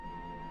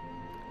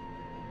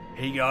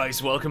Hey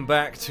guys, welcome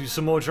back to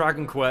some more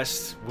Dragon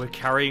Quest. We're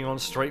carrying on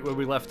straight where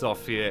we left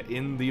off here,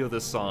 in the other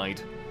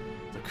side.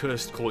 The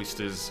Cursed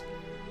Cloisters.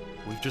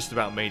 We've just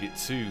about made it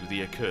to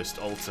the Accursed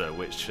Altar,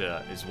 which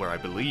is where I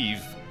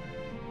believe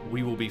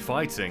we will be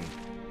fighting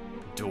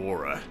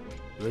Dora.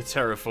 The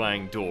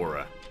terrifying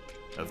Dora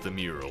of the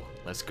mural.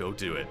 Let's go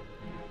do it.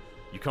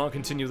 You can't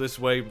continue this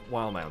way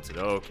while mounted.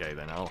 Okay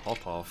then, I'll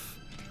hop off.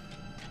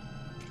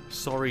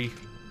 Sorry,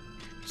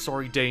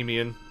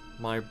 Damien,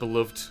 my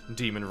beloved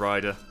demon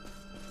rider.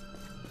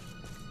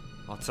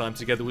 Our time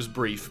together was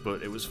brief,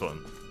 but it was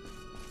fun.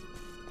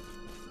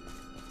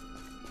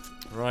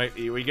 Right,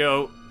 here we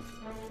go.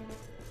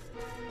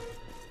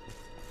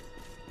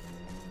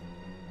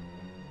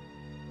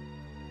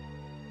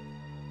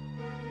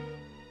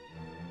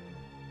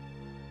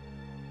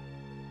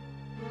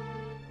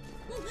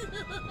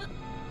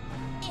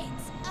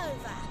 It's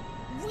over.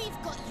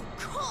 We've got you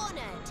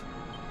cornered.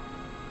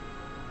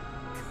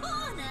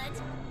 Cornered?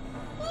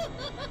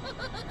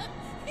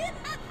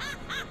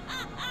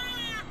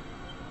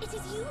 It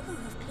is you who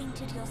have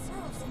painted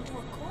yourselves into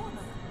a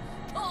corner.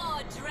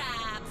 Poor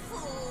drab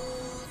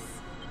fools!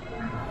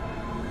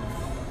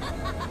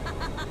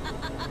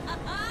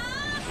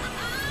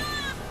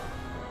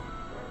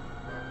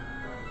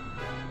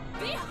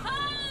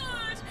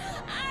 Behold!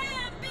 I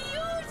am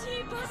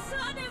beauty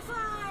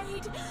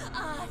personified!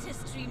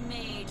 Artistry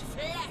made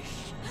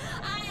flesh!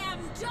 I am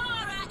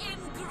Dora in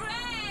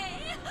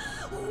grey!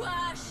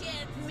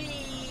 Worship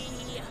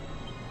me!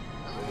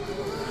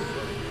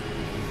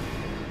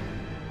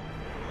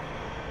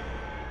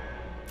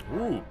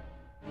 Ooh.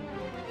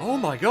 Oh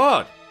my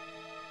god!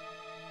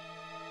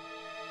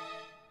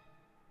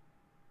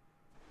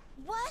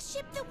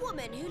 Worship the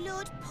woman who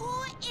lured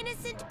poor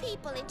innocent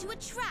people into a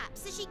trap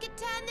so she could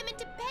turn them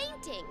into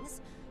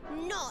paintings?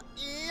 Not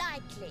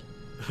likely.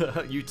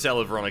 You tell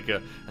her,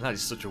 Veronica, and that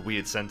is such a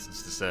weird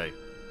sentence to say.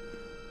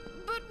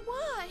 But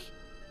why?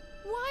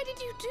 Why did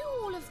you do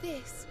all of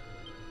this?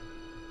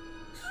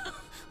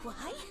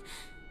 Why?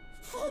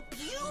 For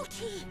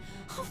beauty,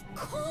 of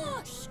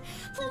course.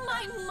 For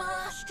my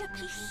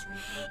masterpiece.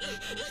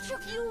 Each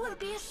of you will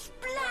be a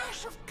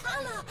splash of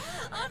color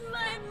on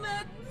my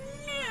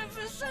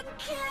magnificent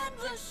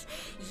canvas.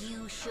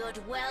 You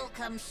should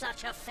welcome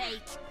such a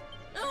fate.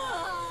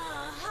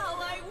 Ah, how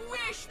I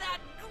wish that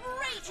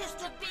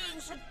greatest of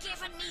beings had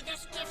given me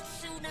this gift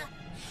sooner.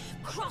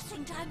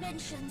 Crossing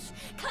dimensions,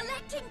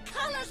 collecting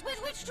colors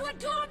with which to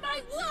adorn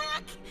my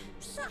work.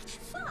 Such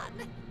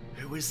fun.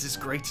 Who is this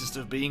greatest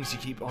of beings you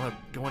keep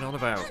going on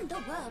about? And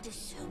the world is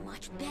so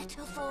much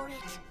better for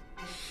it.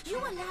 You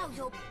allow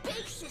your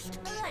basest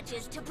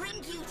urges to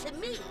bring you to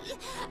me,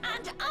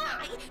 and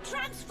I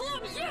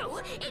transform you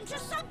into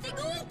something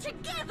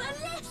altogether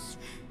less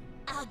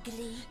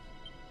ugly.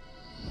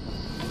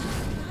 I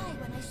don't lie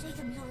when I say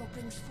the mural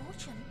brings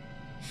fortune.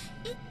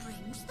 It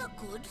brings the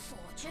good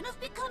fortune of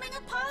becoming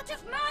a part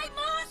of my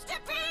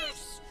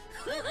masterpiece!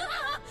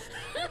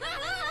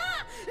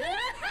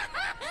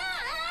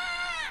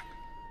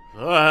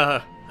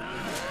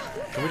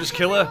 Can we just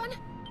kill her?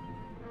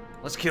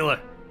 Let's kill her.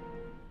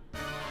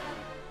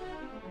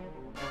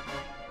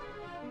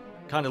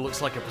 Kinda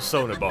looks like a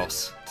Persona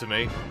boss to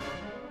me.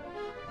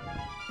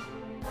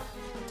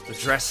 The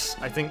dress,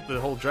 I think the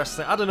whole dress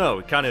thing, I don't know,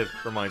 it kind of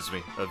reminds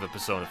me of a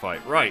Persona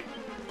fight. Right.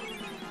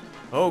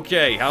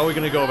 Okay, how are we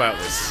gonna go about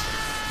this?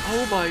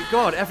 Oh my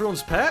god,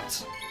 everyone's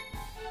pepped?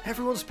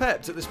 Everyone's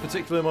pepped at this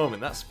particular moment.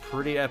 That's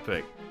pretty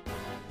epic.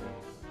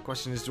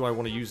 Question is, do I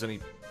want to use any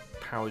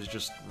powers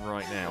just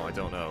right now? I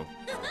don't know.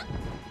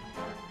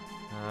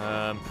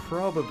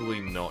 Probably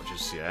not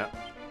just yet.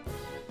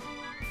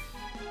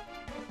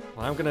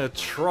 Well, I'm gonna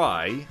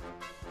try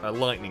a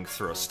lightning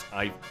thrust.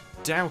 I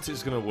doubt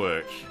it's gonna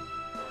work,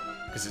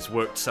 because it's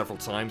worked several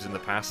times in the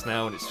past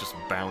now, and it's just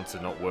bound to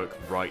not work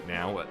right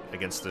now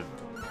against a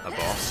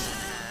boss.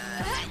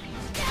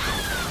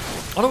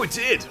 Oh no, it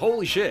did!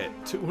 Holy shit!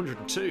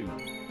 202.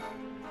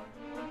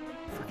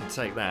 Freaking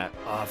take that.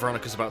 Ah,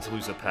 Veronica's about to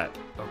lose her pep.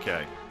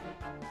 Okay.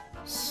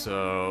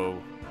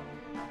 So...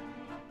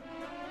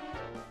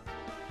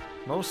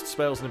 most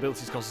spells and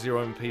abilities cost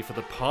 0 MP for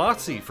the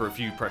party for a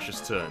few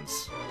precious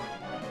turns.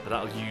 But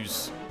that'll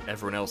use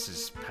everyone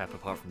else's pep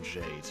apart from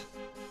Jade.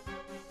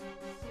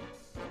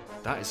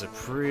 That is a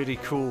pretty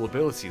cool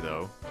ability,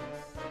 though.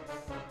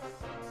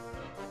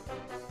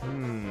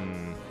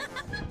 And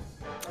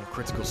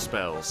critical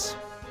spells.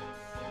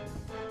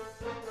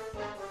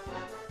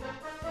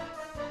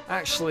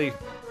 Actually,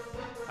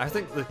 I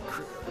think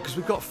because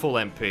we've got full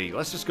MP,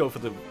 let's just go for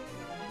the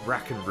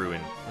Rack and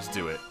Ruin. Let's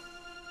do it.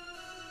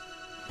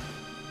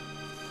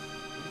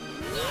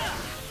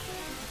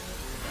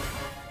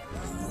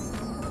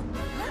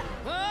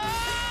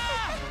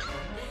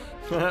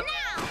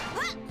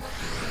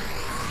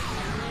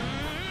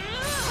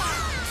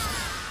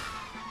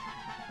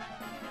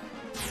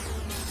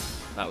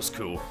 That was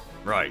cool.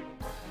 Right.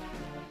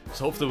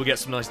 So hopefully we'll get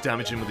some nice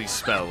damage in with these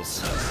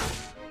spells.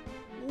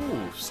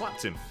 Ooh,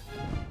 slapped him.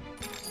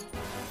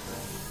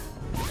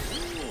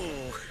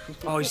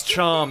 Oh, he's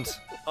charmed.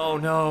 Oh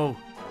no.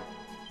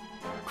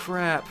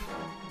 crap.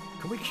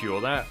 Can we cure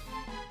that?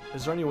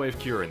 Is there any way of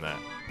curing that?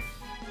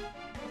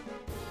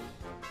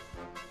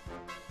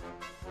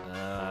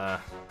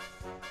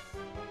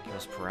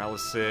 Chaos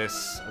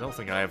paralysis. I don't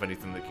think I have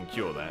anything that can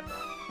cure that.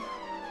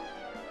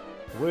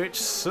 Which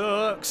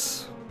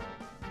sucks.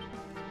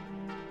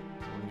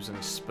 Don't use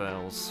any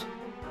spells.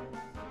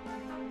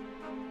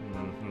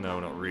 No,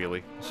 not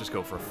really. Let's just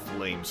go for a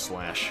flame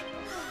slash.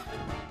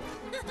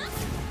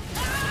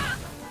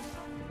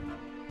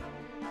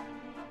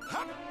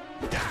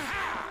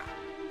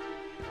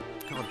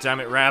 God damn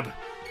it, Rab.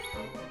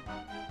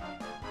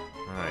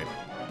 Alright.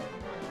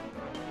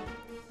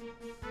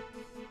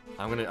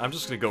 I'm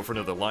just gonna go for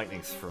another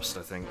lightning thrust,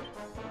 I think.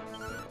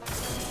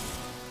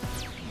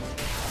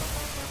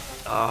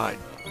 Ah,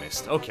 I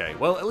missed. Okay,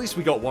 well, at least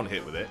we got one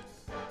hit with it.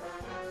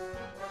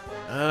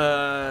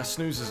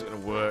 Snooze isn't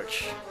gonna work.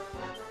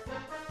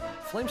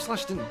 Flame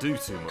Slash didn't do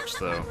too much,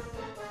 though.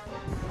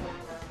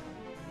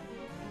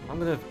 I'm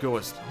gonna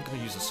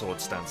use a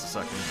Sword Stance a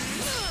second.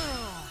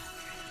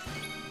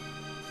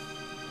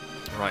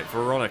 Right,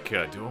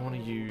 Veronica. Do I want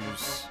to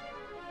use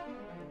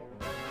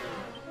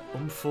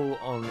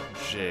Umful on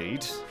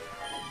Jade?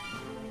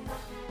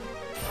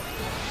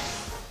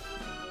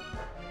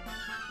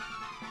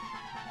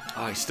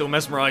 Ah, he's still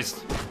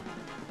mesmerized.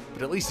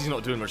 But at least he's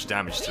not doing much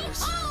damage to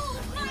us.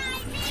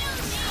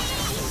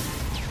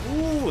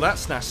 Ooh,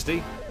 that's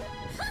nasty.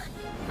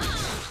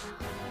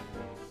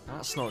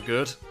 That's not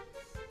good.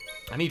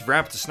 I need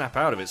Rab to snap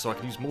out of it so I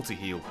can use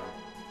multi-heal.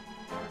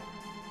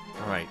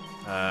 Alright,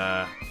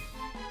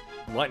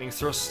 Lightning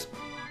Thrust.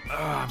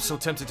 I'm so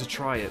tempted to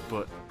try it,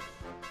 but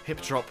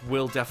Hip Drop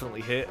will definitely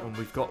hit, and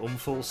we've got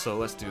Umful, so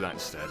let's do that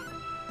instead.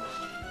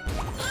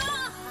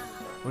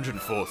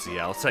 140,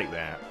 yeah, I'll take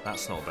that.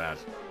 That's not bad.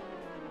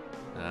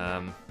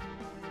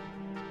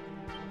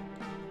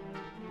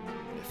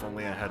 If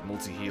only I had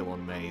multi-heal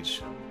on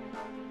Mage.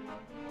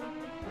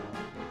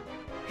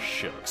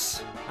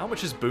 Shucks. How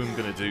much is Boom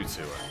gonna do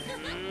to her?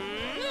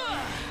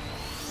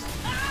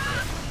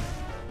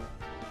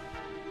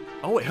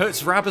 Oh, it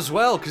hurts Rab as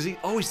well, because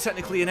he's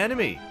technically an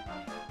enemy.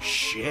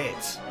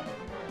 Shit.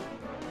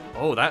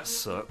 Oh, that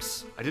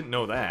sucks. I didn't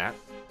know that.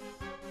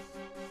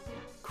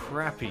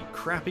 Crappy,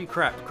 crappy,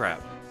 crap.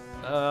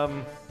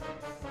 Don't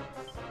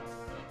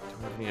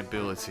have any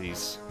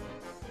abilities.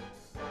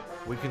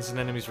 Weakens an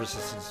enemy's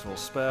resistance to all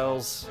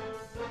spells.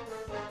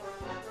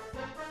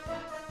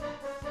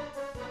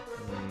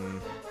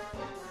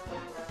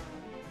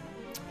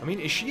 I mean,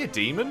 is she a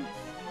demon?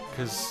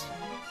 Because...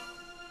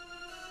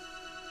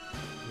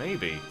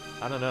 maybe.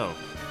 I don't know.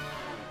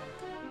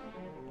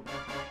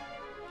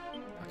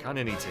 I kind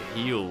of need to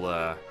heal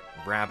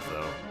Rab,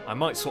 though. I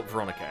might swap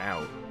Veronica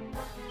out.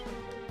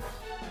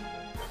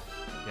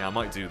 Yeah, I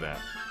might do that.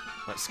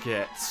 Let's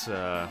get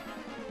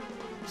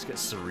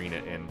Serena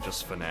in,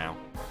 just for now.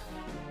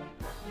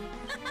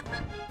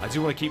 I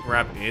do want to keep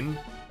Rab in,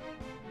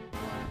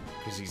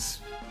 because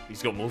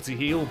he's got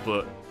multi-heal,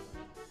 but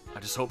I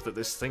just hope that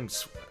this thing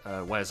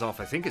wears off.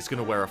 I think it's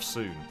going to wear off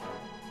soon.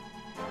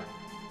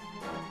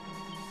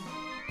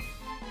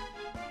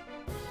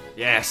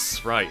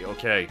 Yes, right,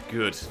 okay,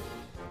 good.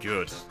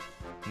 Good.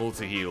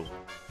 Multi-heal.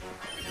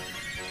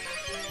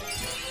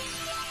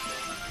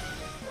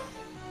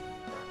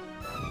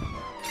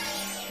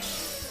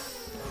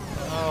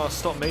 Oh,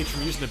 stop Mage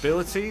from using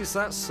abilities?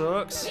 That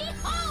sucks.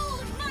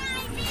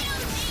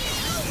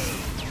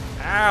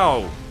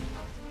 Ow!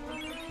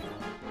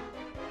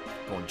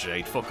 Go on,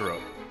 Jade, fuck her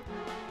up.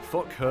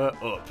 Fuck her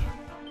up.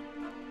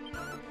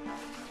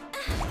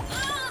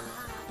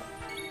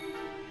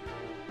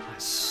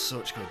 That's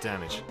such good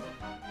damage.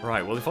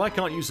 Right, well, if I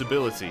can't use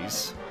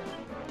abilities...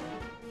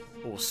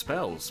 or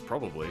spells,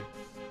 probably.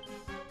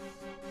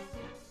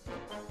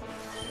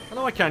 I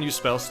know I can use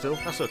spells still,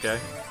 that's okay.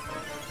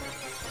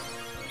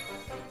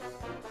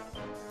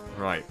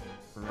 Right,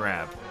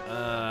 Rab.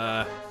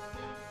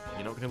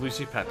 You're not going to lose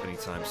your pep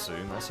anytime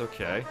soon, that's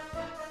okay.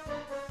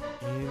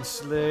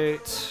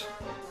 Insulate.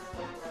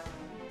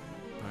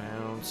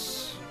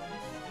 Bounce.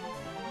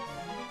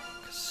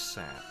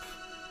 Sap.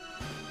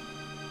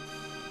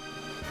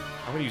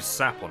 I'm going to use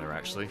Sap on her,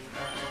 actually.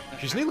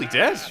 She's nearly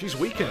dead. She's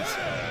weakened.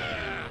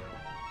 A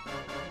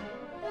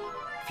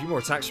few more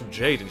attacks from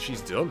Jade and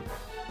she's done.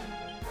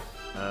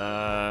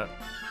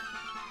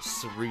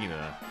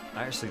 Serena.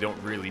 I actually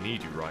don't really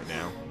need you right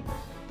now.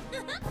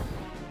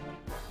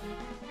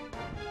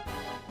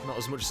 Not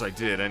as much as I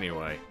did,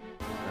 anyway.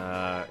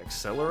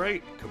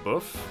 Accelerate?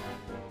 Kabuff?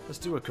 Let's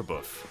do a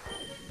Kabuff.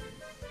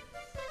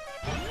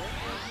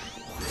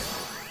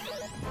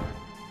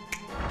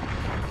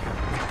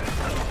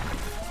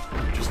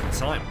 Just in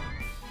time.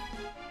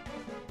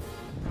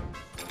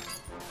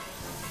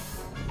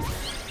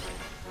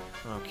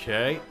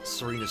 Okay,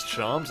 Serena's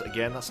Charms.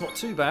 Again, that's not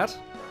too bad.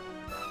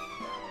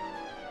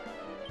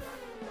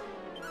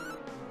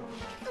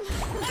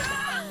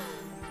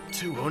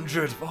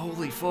 $200!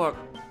 Holy fuck!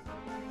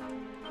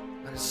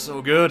 That is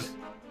so good!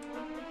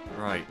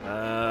 Right,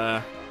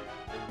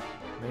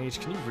 Mage,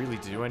 can you really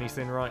do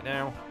anything right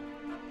now?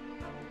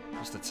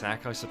 Just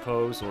attack, I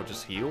suppose, or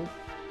just heal?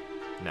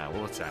 Now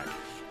we'll attack.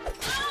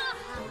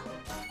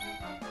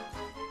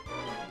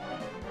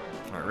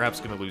 Alright, Rab's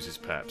gonna lose his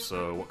pep,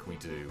 so what can we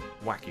do?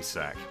 Wacky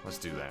sack. Let's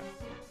do that.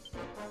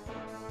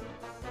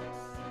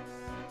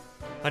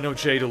 I know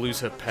Jade will lose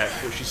her pet,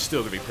 but she's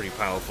still gonna be pretty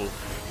powerful.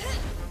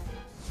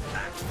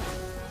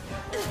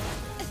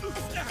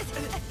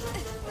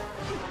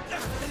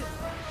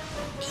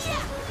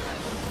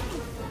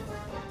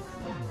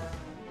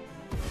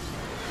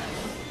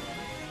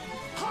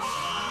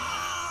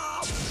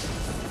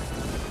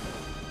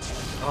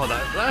 Oh,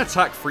 that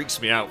attack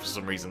freaks me out for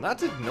some reason. That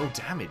did no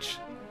damage.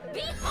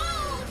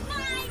 Behold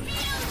my beauty!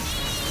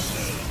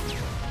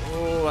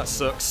 Oh, that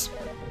sucks.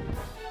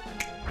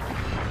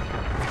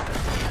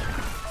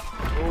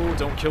 Oh,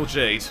 don't kill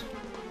Jade.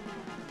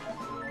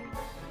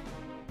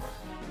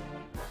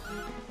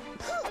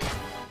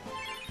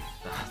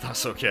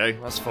 That's okay,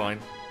 that's fine.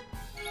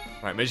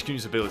 Alright, Mage can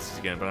use abilities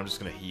again, but I'm just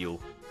gonna heal.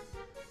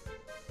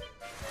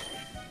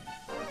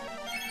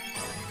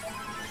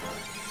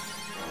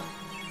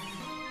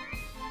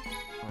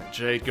 Alright,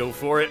 Jade, go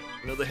for it.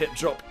 Another hit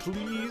drop,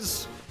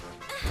 please.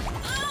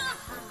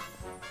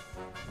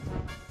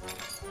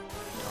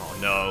 Oh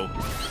no.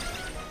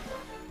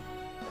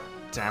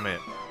 Damn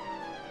it.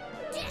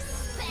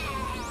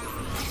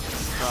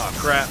 Oh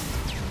crap.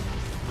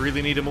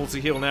 Really need a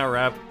multi-heal now,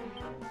 Rab.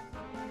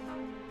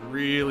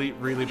 Really,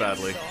 really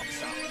badly.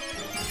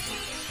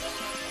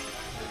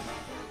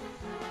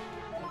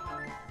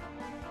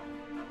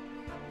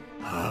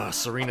 Ah,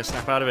 Serena,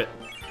 snap out of it.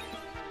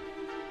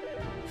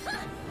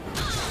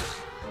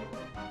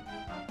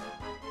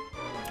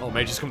 Oh,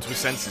 Mage has come to his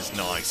senses.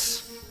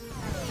 Nice.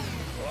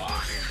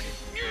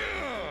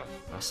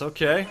 That's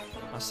okay.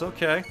 That's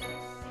okay.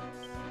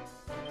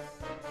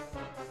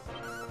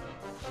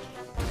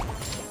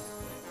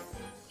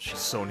 She's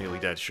so nearly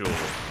dead, surely.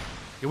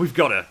 Yeah, we've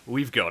got her.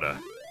 We've got her.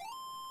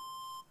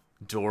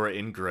 Dora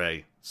in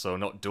grey. So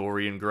not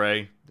Dorian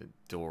Grey.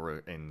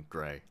 Dora in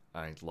grey.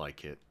 I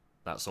like it.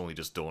 That's only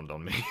just dawned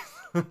on me.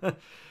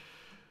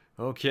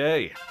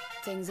 Okay.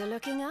 Things are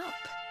looking up.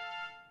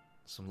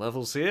 Some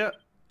levels here.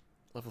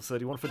 Level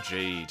 31 for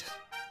Jade.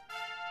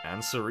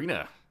 And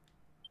Serena.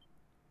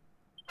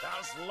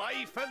 There's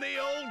life in the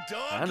old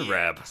dog. And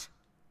Rab.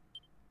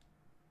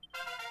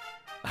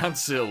 And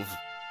Sylv.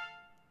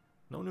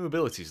 No new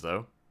abilities,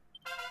 though.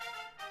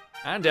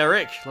 And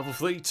Eric, level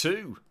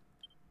 32.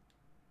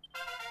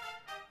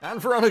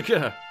 And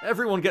Veronica.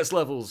 Everyone gets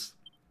levels.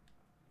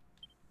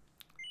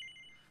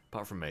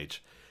 Apart from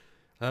Mage.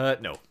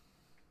 No.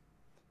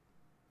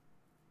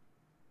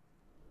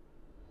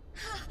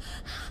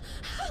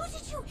 How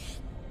did you...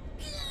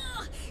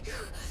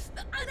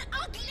 An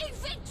ugly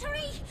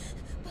victory!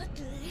 But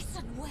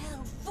listen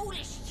well,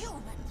 foolish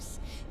humans.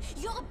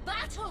 Your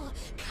battle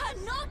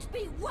cannot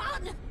be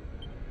won!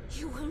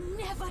 You will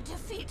never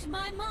defeat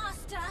my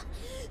master,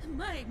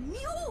 my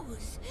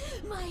muse,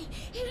 my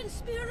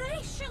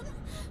inspiration,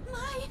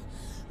 my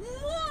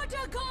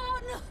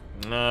Mordegon!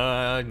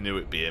 I knew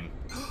it'd be him.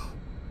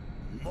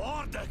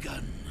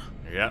 Mordegon!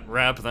 Yeah,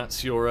 Rab,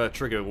 that's your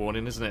trigger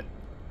warning, isn't it?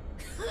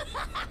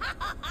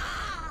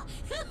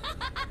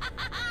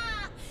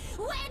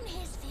 When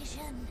his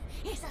vision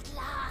is at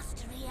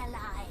last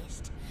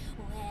realized,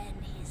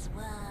 when his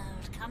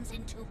world comes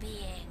into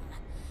being,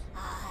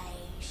 I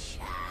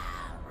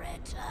shall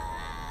return.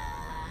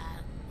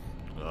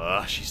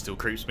 Ugh, she still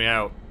creeps me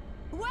out.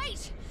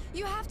 Wait!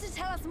 You have to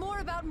tell us more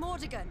about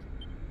Mordegon.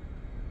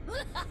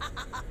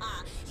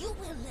 You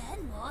will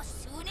learn more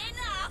soon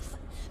enough.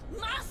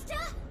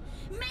 Master,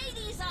 may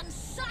these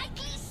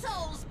unsightly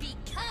souls be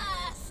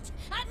cursed,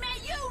 and may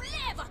you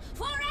live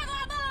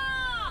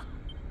forevermore!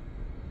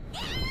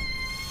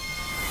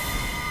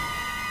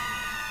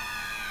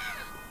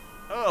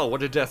 Oh,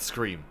 what a death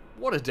scream.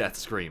 What a death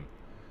scream.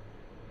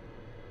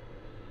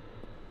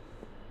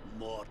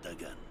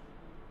 Mordegon.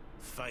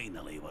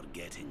 Finally, we're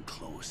getting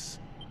close.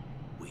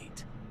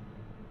 Wait.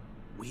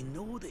 We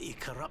know that he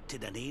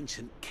corrupted an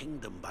ancient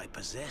kingdom by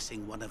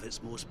possessing one of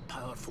its most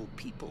powerful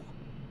people.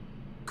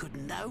 Could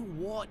now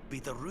what be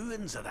the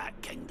ruins of that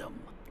kingdom?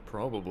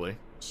 Probably.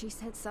 She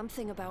said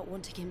something about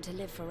wanting him to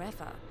live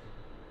forever.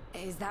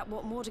 Is that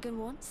what Mordegon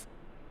wants?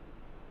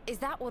 Is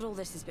that what all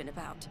this has been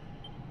about?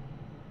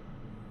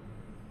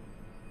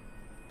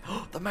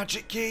 The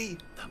magic key!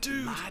 The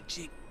Dude!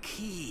 magic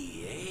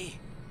key, eh?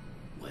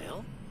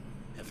 Well,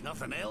 if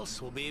nothing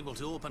else, we'll be able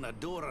to open a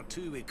door or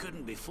two we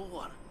couldn't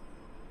before.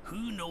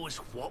 Who knows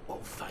what we'll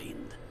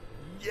find?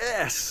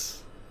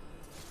 Yes!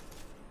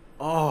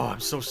 Oh, I'm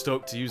so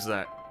stoked to use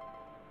that.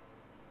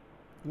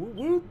 Whoop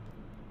whoop.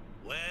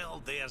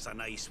 Well, there's a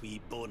nice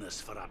wee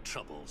bonus for our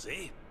troubles,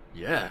 eh?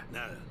 Yeah.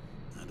 Now,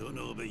 I don't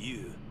know about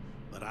you,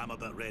 but I'm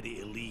about ready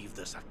to leave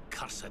this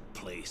accursed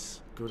place.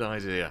 Good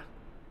idea.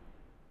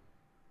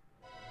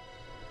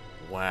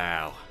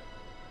 Wow.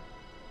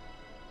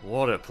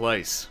 What a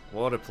place.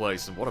 What a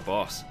place and what a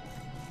boss.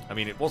 I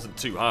mean, it wasn't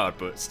too hard,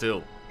 but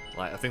still.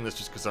 Like, I think that's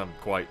just because I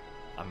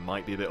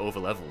might be a bit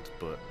over-leveled,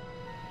 but...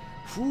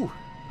 Whew,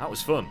 that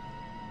was fun.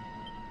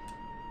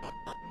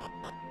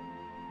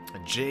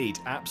 And Jade,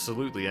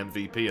 absolutely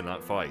MVP in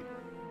that fight.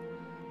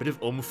 Bit of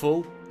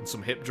umful and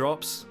some hip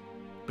drops.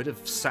 Bit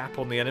of sap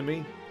on the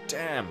enemy.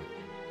 Damn.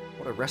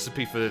 What a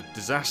recipe for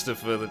disaster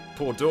for the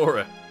poor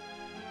Dora.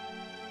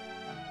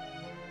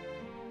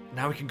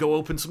 Now we can go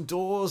open some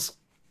doors.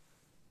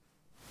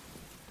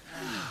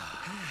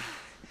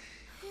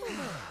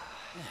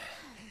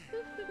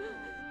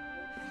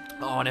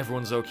 Oh, and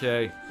everyone's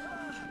okay.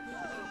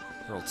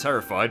 They're all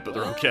terrified, but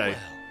they're okay.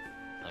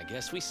 Well, I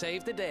guess we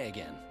saved the day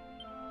again.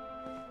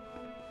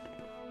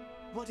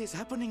 What is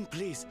happening,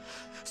 please?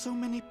 So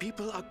many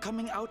people are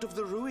coming out of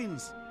the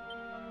ruins.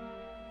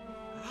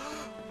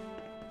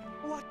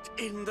 What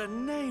in the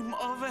name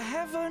of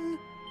heaven?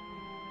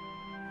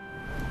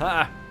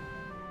 Ha!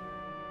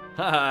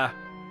 Ha!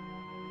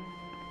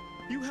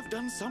 You have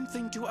done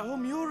something to our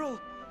mural.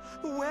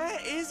 Where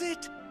is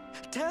it?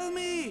 Tell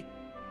me!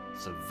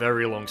 It's a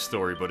very long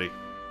story, buddy.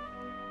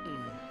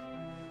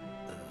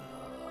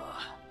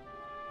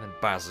 And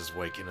Baz is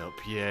waking up.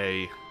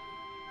 Yay.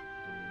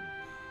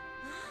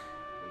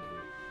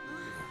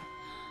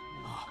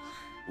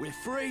 We're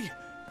free.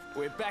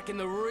 We're back in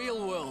the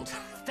real world.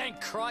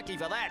 Thank crikey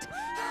for that.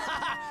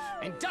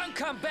 And don't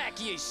come back,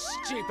 you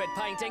stupid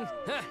painting.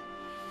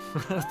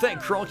 Thank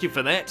crikey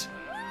for that.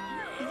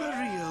 The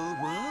real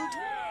world?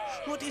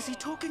 What is he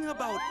talking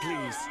about,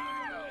 please?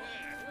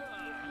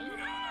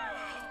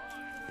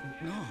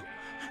 No,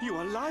 you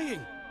are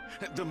lying.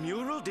 The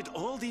mural did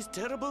all these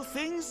terrible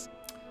things?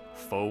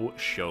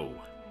 Faux show.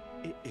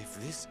 If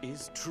this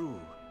is true,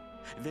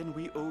 then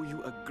we owe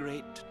you a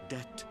great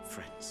debt,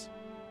 friends.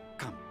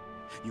 Come,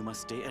 you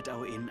must stay at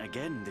our inn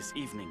again this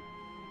evening.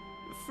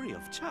 Free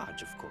of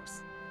charge, of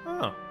course.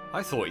 Oh,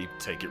 I thought you'd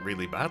take it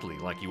really badly,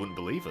 like you wouldn't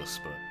believe us,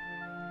 but...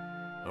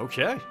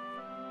 okay.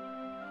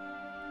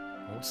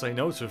 Won't say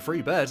no to a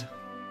free bed.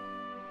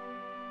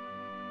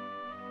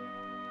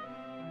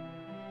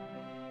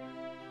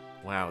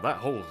 Wow, that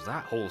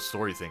whole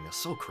story thing is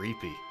so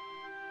creepy.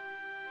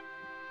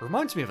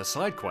 Reminds me of a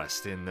side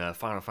quest in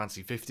Final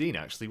Fantasy 15,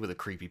 actually, with a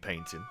creepy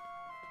painting.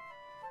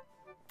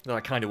 That I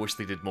kind of wish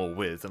they did more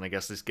with, and I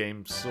guess this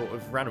game sort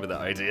of ran with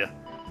that idea.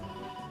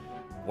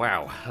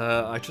 Wow,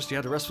 I trust you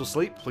had a restful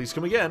sleep. Please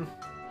come again.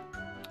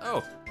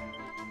 Oh.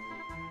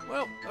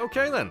 Well,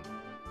 okay then.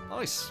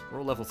 Nice. We're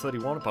all level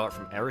 31, apart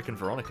from Eric and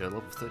Veronica,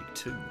 level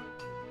 32.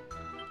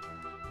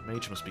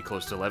 Mage must be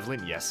close to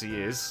leveling. Yes, he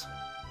is.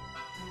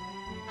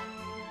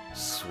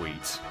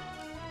 Sweet.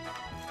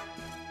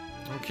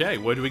 Okay,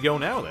 where do we go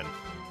now then?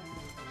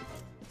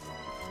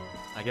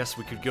 I guess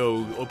we could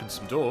go open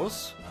some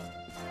doors.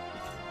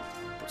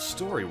 But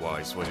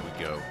story-wise, where do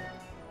we go?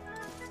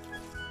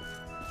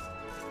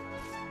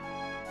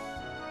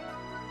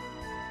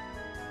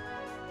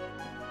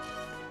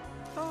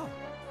 Oh,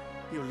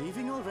 you're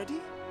leaving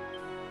already?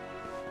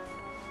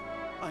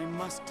 I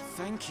must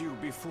thank you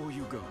before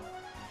you go.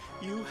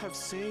 You have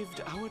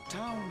saved our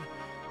town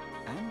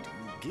and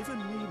given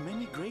me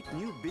many great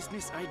new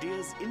business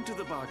ideas into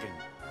the bargain.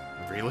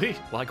 Really?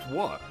 Like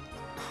what?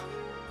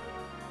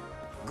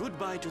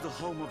 Goodbye to the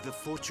home of the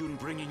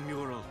fortune-bringing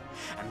mural,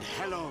 and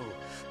hello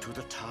to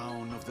the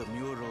town of the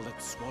mural that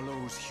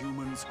swallows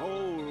humans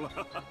whole.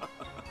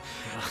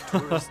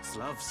 Tourists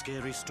love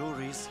scary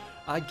stories.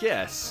 I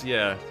guess,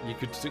 yeah. You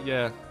could,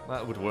 yeah,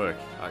 that would work,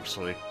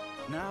 actually.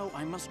 Now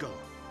I must go.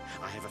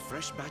 I have a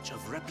fresh batch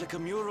of replica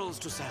murals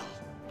to sell.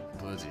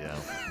 Bloody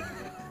hell.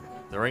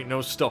 There ain't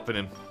no stopping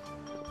him.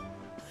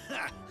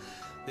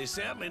 They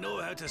certainly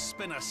know how to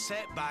spin a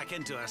setback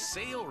into a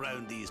sail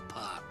round these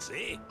parts,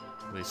 eh?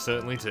 They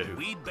certainly do.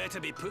 We'd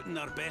better be putting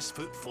our best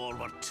foot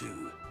forward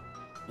too.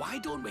 Why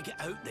don't we get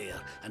out there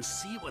and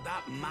see what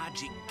that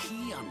magic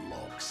key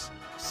unlocks?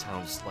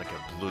 Sounds like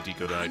a bloody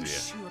good I'm idea.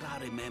 sure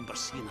I remember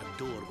seeing a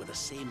door with the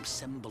same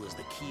symbol as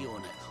the key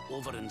on it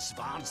over in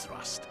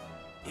Svardsrust.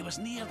 It was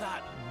near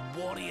that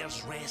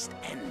Warrior's Rest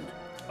Inn.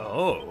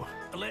 Oh.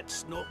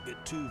 Let's not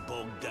get too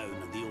bogged down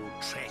in the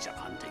old treasure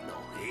hunting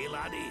though, eh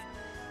laddie?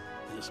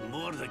 There's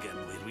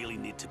Mordegon we really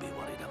need to be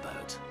worried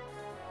about.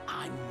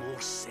 I'm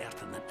more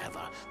certain than ever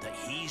that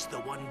he's the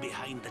one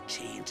behind the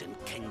change in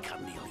King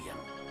Carnelian.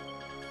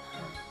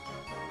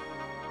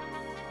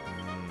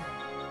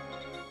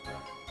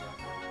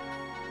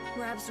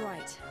 Rab's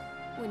right.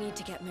 We need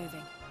to get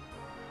moving.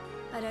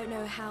 I don't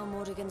know how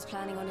Mordegon's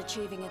planning on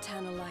achieving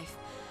eternal life,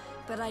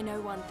 but I know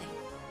one thing.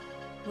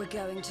 We're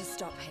going to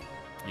stop him.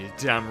 You're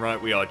damn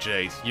right we are,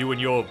 Jade. You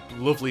and your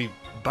lovely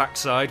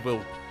backside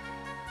will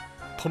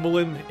pummel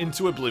him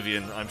into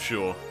oblivion, I'm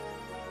sure.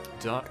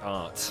 Dark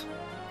art.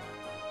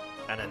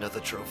 And another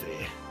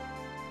trophy.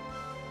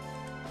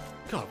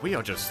 God, we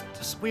are just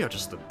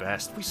the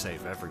best. We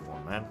save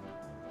everyone, man.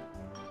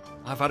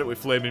 I've had it with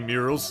flaming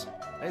murals.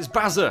 It's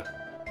Bazza!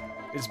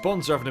 It's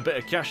Bonza having a bit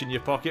of cash in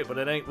your pocket, but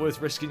it ain't worth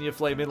risking your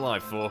flaming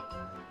life for.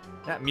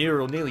 That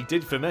mural nearly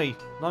did for me.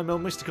 No more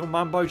mystical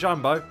mambo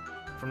jumbo.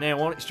 From now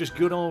on, it's just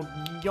good old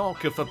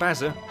Yorker for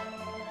Bazza.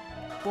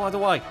 By the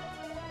way,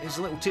 here's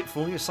a little tip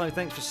for you, so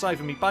thanks for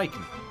saving me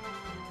bacon.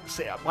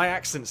 See, my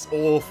accent's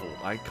awful.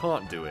 I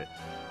can't do it.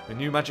 The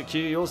new magic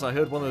key of yours, I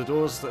heard one of the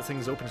doors that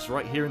things opens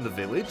right here in the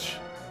village.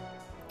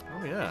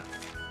 Oh yeah.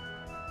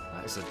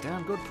 That is a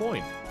damn good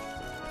point.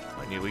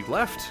 I nearly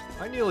left.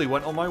 I nearly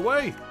went on my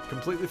way.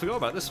 Completely forgot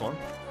about this one.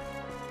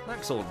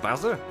 Thanks, old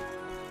Bazza.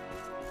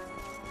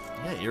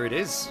 Yeah, here it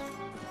is.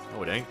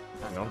 Oh, it ain't.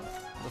 Hang on.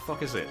 What the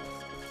fuck is it?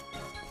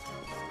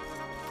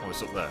 Oh,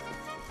 it's up there.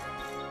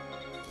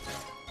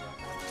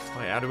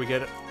 Wait, how do we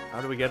get it? How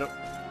do we get up?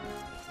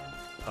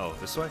 Oh,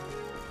 this way?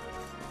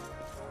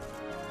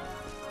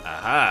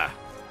 Aha!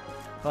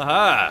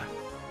 Aha!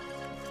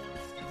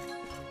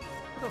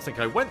 I don't think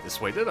I went this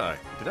way, did I?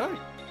 Did I?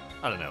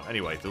 I don't know.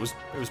 Anyway, it was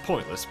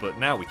pointless, but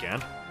now we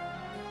can.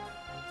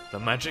 The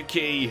magic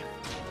key!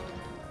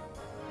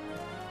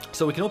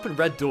 So we can open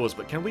red doors,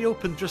 but can we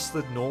open just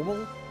the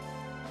normal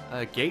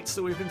gates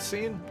that we've been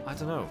seeing? I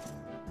don't know.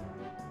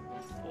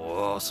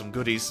 Oh, some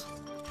goodies.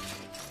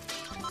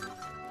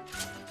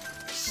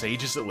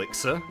 Sage's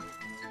Elixir.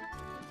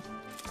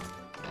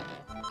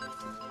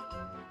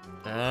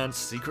 And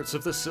Secrets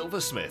of the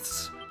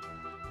Silversmiths.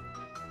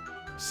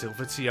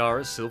 Silver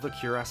tiaras, silver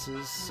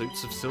cuirasses,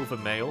 suits of silver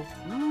mail.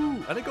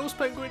 Ooh, and a ghost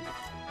penguin.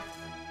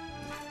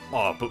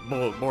 Oh, but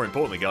more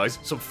importantly, guys,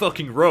 some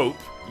fucking rope.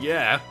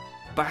 Yeah.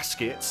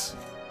 Baskets.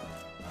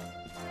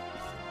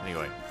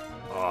 Anyway.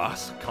 Oh, I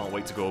can't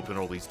wait to go open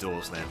all these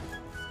doors now.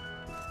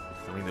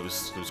 I mean, there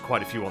was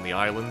quite a few on the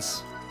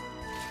islands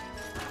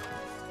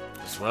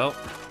as well.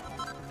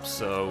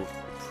 So,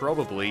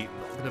 probably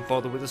not going to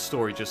bother with the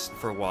story just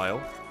for a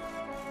while.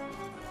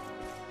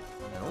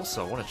 And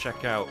also, I want to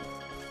check out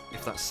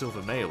if that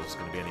silver mail is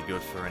going to be any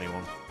good for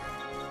anyone.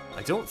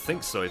 I don't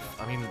think so.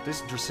 I mean,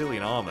 this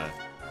Dracilian armor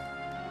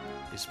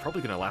is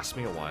probably going to last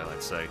me a while,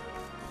 I'd say.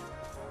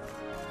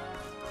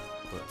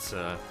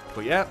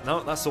 But yeah,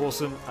 no, that's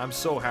awesome. I'm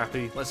so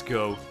happy. Let's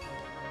go.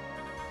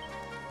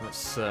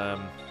 Let's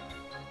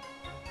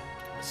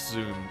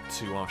zoom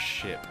to our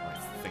ship, I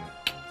think.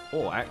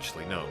 Or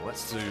actually, no.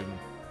 Let's zoom.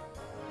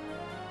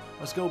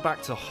 Let's go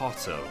back to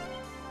Hotto.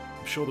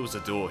 I'm sure there was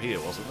a door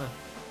here, wasn't there?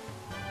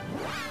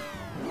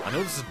 I know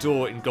there's a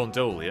door in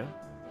Gondolia.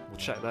 We'll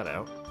check that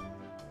out.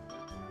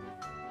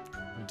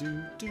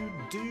 Do.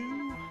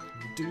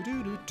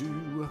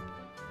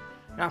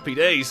 Happy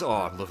days. Oh,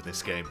 I'm loving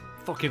this game.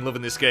 Fucking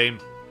loving this game.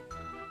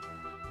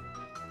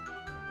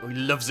 Oh, he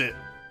loves it.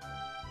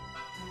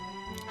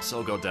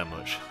 So goddamn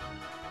much.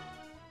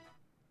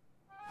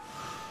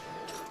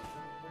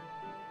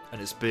 And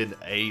it's been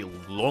a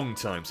long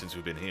time since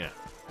we've been here.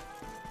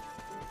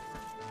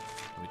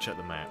 Let me check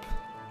the map.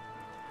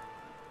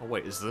 Oh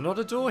wait, is there not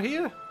a door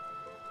here?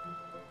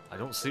 I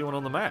don't see one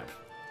on the map.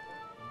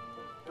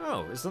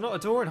 Oh, is there not a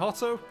door in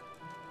Hotto?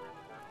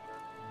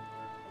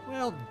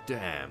 Well,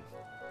 damn.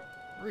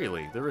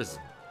 Really, there isn't.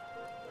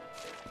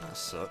 That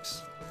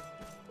sucks.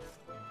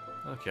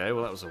 Okay,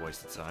 well that was a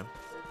waste of time.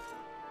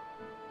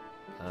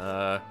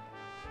 I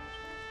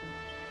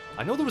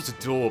know there was a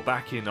door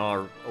back in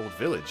our old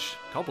village,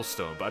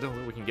 Cobblestone, but I don't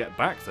think we can get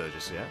back there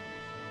just yet.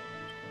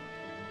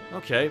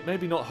 Okay,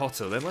 maybe not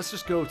Hotto then. Let's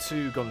just go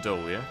to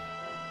Gondolia.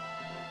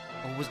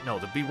 Oh, no,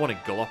 there'd be one in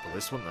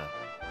Gallopolis, wouldn't there?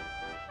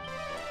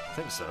 I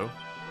think so.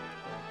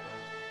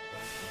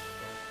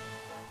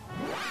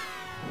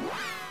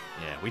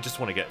 Yeah, we just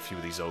want to get a few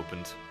of these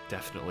opened,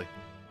 definitely.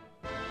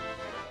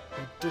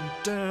 Dun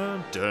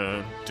dun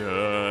dun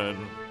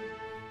dun.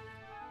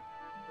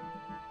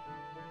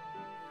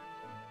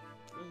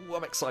 Ooh,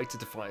 I'm excited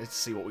to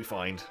see what we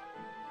find.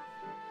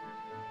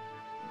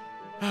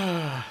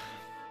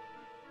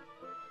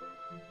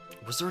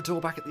 Was there a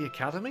door back at the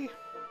academy?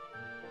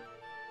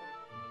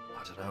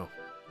 I don't know.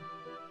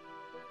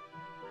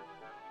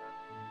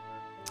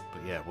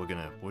 But yeah,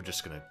 we're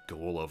just gonna go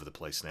all over the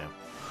place now.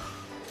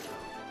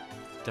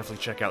 Definitely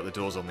check out the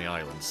doors on the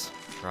islands.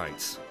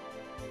 Right.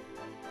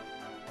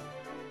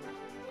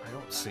 I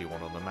don't see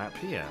one on the map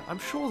here. I'm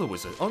sure there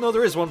was a... Oh no,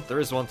 there is one.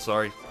 There is one.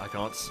 Sorry, I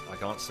can't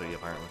see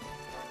apparently.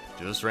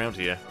 Just around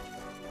here.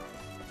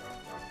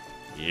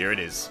 Here it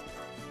is.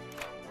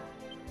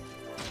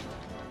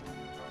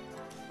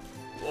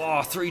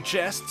 Oh, 3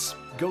 chests.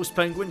 Ghost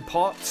penguin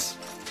pots.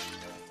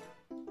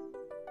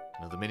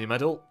 Another mini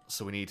medal.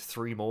 So we need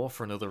 3 more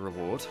for another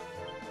reward.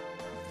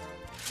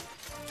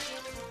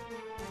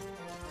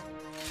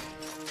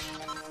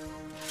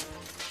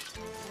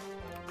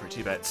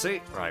 Pretty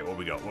Betsy. Right, what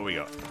we got? What we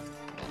got?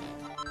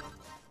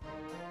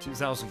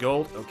 2,000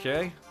 gold.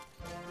 Okay.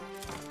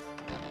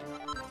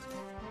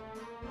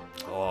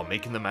 Oh,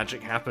 making the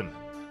magic happen.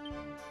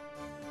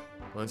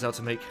 Learns how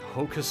to make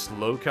Hocus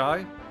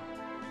Loci.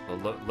 Or I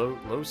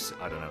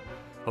don't know.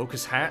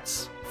 Hocus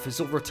hats.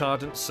 Fizzle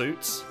retardant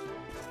suits.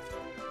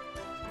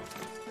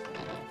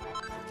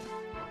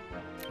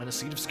 And a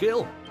seed of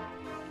skill.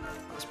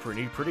 That's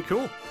pretty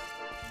cool.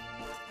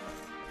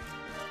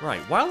 Right,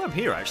 while I'm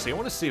here, actually, I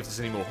want to see if there's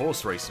any more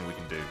horse racing we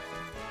can do.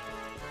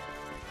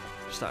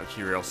 Just out of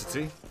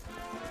curiosity.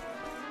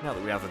 Now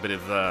that we have a bit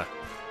of, I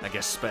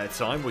guess, spare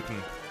time, we can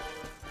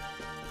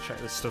check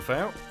this stuff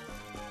out.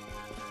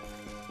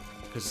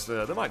 Because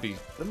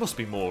there must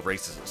be more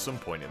races at some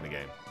point in the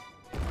game.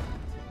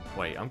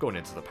 Wait, I'm going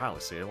into the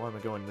palace here. Why am I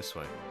going this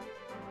way?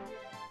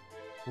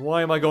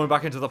 Why am I going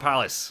back into the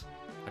palace?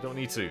 I don't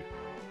need to.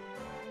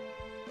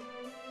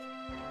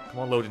 Come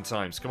on, loading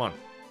times. Come on.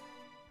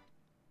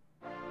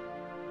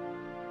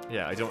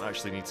 Yeah, I don't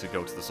actually need to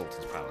go to the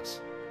Sultan's Palace.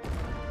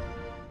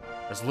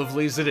 As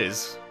lovely as it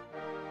is,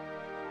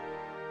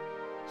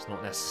 it's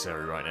not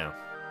necessary right now.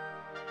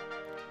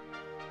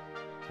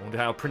 I wonder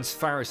how Prince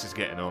Faris is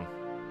getting on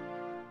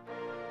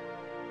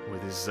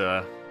with his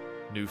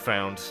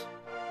newfound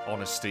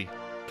honesty,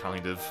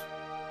 kind of.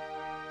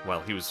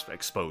 Well, he was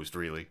exposed,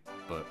 really,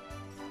 but...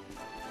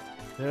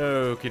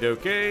 Okie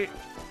dokie.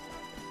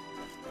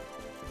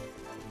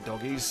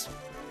 Doggies.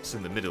 It's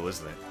in the middle,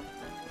 isn't it?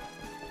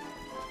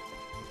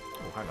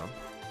 Oh, hang on.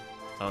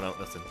 Oh, no,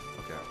 nothing.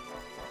 Okay.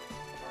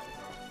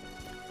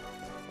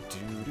 Do.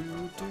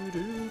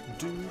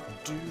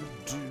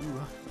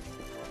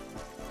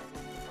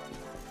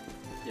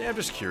 Yeah, I'm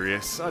just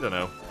curious. I don't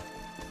know.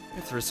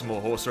 If there is some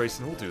more horse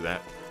racing, we'll do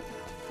that.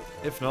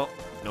 If not,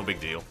 no big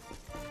deal.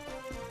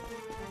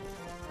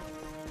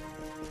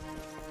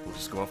 We'll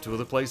just go off to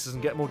other places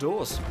and get more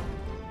doors.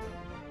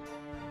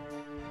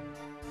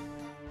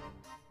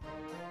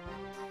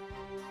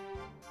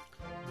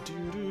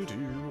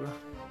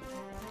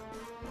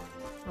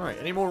 Alright,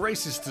 any more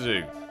races to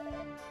do?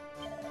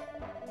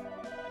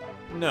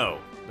 No,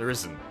 there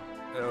isn't.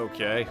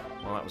 Okay,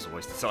 well that was a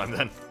waste of time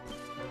then.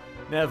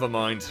 Never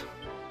mind.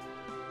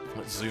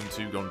 Let's zoom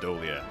to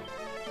Gondolia.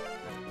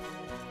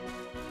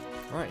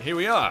 Alright, here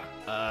we are.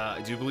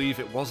 I do believe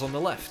it was on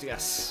the left,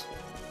 yes.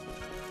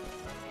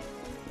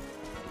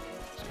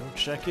 Let's go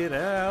check it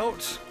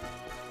out.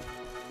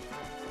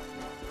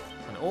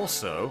 And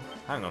also,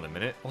 hang on a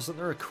minute, wasn't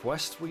there a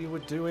quest we were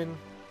doing?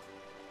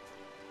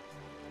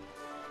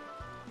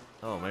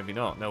 Oh, maybe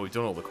not. No, we've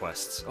done all the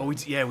quests. Oh,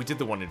 yeah, we did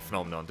the one in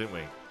Phenomenon, didn't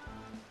we?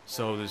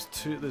 So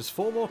there's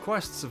 4 more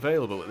quests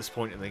available at this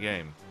point in the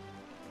game.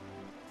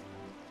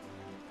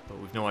 But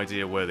we've no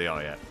idea where they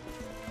are yet.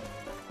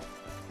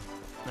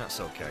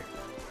 That's okay.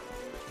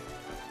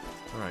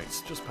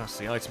 Alright, just past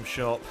the item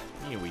shop.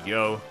 Here we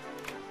go.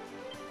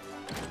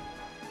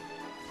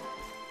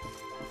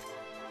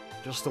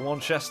 Just the one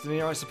chest in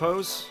here, I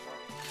suppose.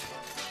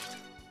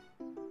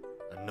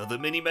 Another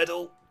mini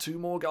medal. 2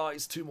 more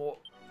guys, 2 more.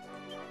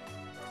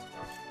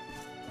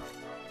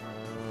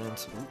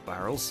 And ooh,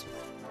 barrels.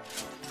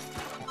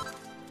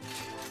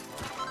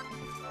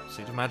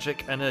 Seed of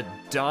magic and a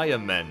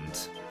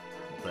diamond.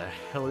 What the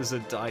hell is a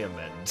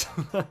diamond?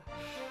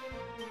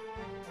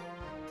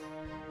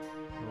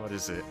 What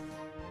is it?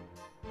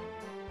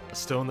 A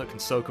stone that can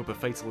soak up a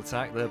fatal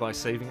attack, thereby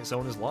saving its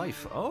owner's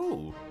life.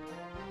 Oh!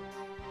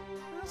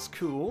 That's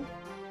cool.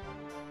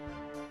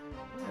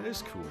 That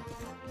is cool.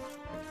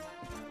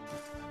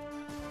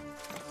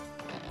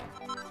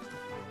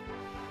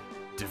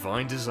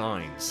 Divine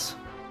Designs.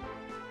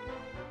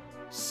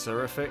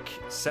 Seraphic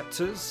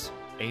Scepters.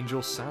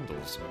 Angel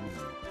Sandals.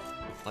 Ooh.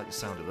 I like the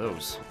sound of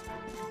those.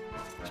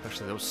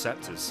 Especially those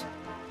scepters.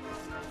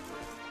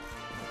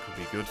 That could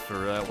be good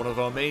for one of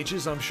our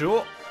mages, I'm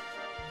sure.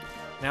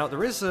 Now,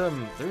 there is a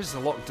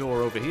locked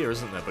door over here,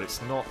 isn't there? But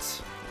it's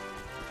not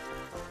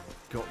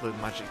got the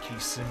magic key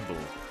symbol.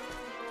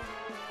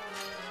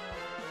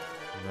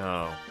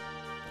 No.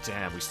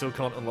 Damn, we still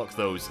can't unlock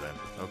those then.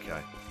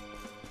 Okay.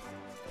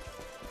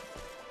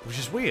 Which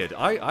is weird.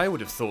 I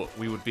would have thought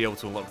we would be able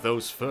to unlock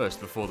those first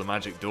before the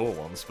magic door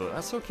ones, but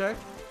that's okay.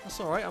 That's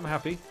alright, I'm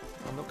happy.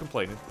 I'm not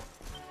complaining.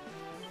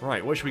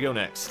 Right, where should we go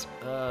next?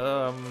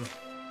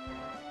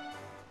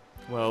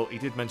 Well, he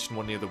did mention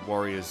one near the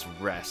Warrior's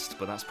Rest,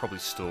 but that's probably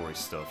story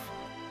stuff.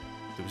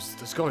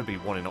 There's got to be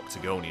one in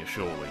Octagonia,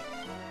 surely.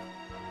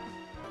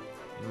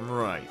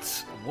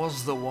 Right,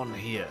 was there one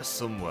here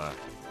somewhere?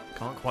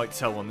 Can't quite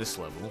tell on this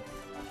level.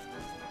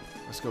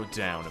 Let's go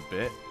down a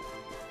bit.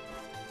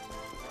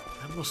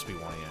 There must be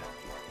one here.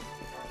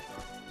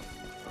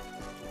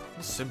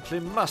 There simply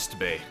must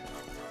be.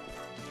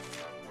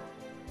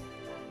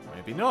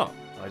 Maybe not.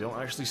 I don't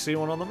actually see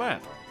one on the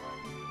map.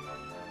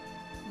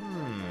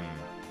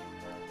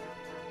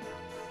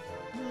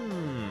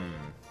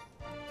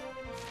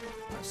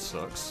 That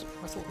sucks.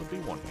 I thought there'd be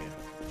one here.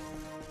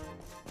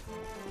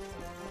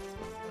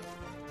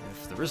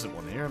 If there isn't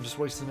one here, I'm just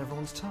wasting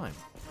everyone's time.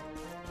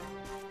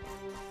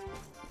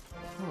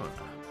 Huh.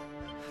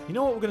 You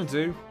know what we're going to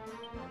do?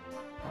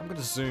 I'm going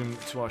to zoom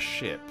to our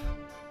ship.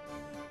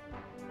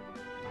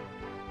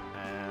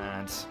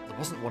 And there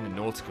wasn't one in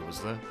Nautica,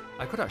 was there?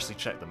 I could actually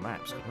check the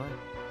maps, couldn't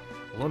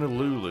I?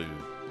 Honolulu.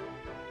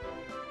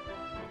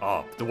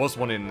 Oh, there was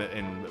one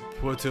in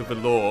Puerto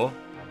Valor.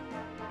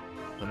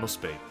 There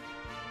must be.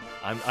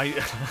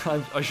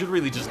 I should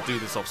really just do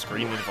this off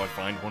screen, and if I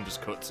find one,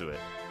 just cut to it.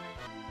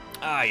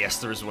 Ah, yes,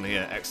 there is one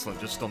here. Excellent,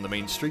 just on the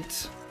main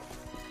street.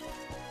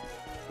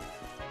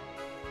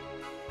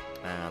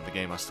 And the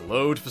game has to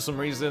load for some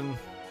reason.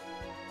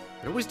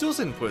 It always does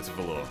in Puerto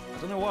Valor.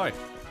 I don't know why.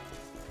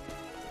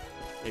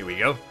 Here we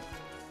go.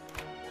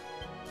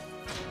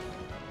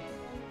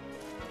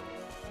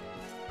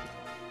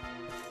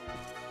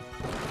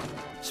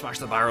 Smash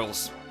the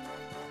barrels.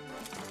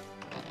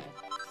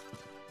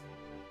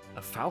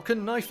 A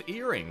falcon knife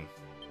earring.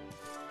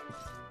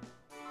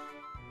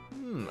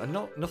 And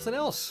nothing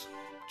else.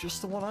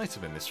 Just the one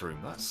item in this room.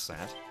 That's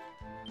sad.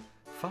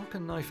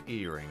 Falcon knife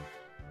earring.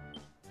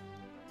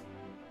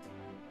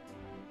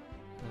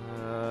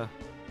 Oh,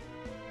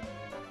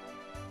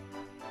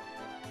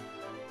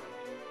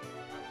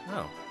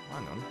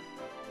 hang on.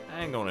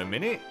 Hang on a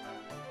minute.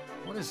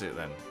 What is it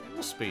then? It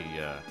must be,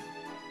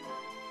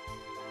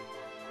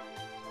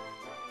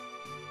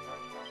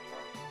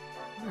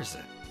 where is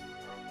it?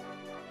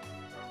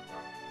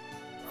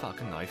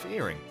 Falcon knife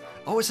earring.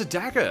 Oh, it's a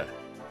dagger!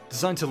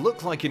 Designed to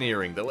look like an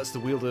earring that lets the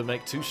wielder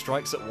make 2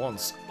 strikes at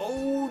once.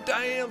 Oh,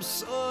 damn,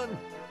 son!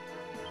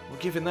 We're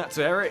giving that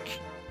to Eric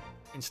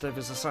instead of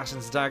his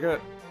assassin's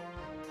dagger.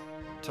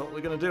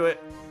 Totally gonna do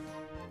it.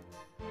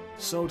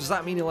 So, does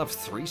that mean he'll have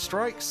 3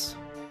 strikes?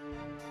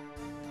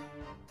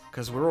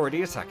 Because we're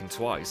already attacking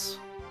twice.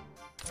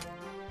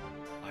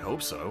 I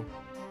hope so.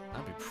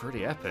 That'd be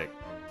pretty epic.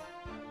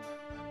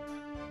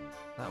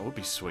 That would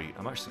be sweet.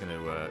 I'm actually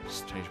going to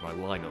just change my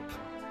lineup.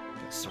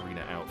 Get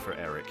Serena out for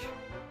Eric.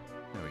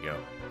 There we go.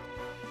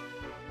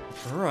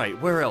 Right,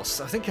 where else?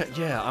 I think,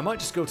 yeah, I might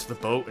just go to the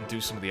boat and do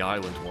some of the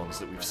island ones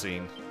that we've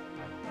seen.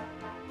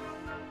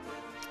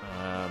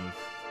 And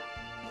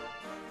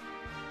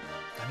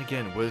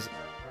again, was...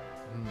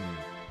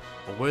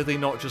 Or were they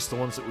not just the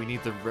ones that we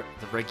need the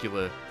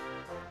regular...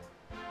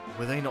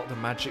 Were they not the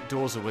magic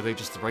doors, or were they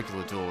just the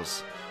regular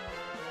doors?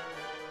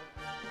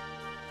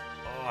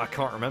 Oh, I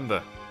can't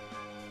remember.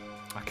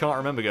 I can't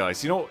remember,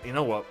 guys. You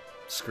know what?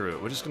 Screw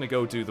it. We're just going to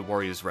go do the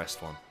Warrior's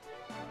Rest one.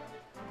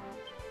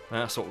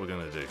 That's what we're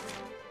going to do.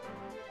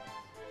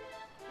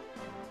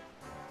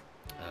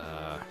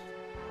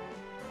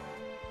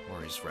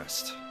 Warrior's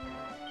Rest.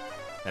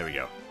 There we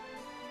go.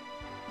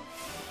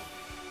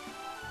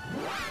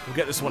 We'll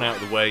get this one out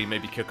of the way,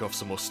 maybe kick off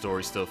some more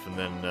story stuff, and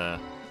then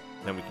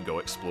we can go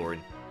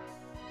exploring.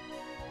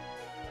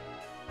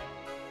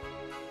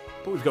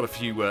 But we've got a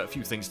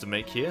few things to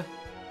make here.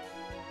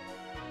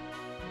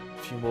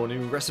 A few more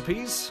new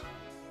recipes.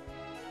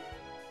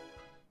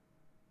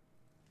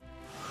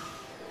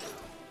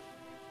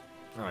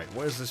 Alright,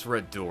 where's this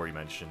red door he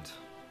mentioned?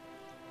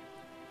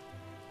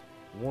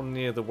 One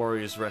near the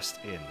Warrior's Rest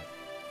Inn.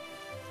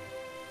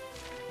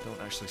 Don't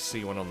actually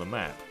see one on the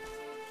map.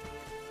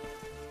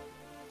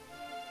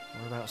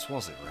 Whereabouts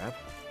was it, Rab?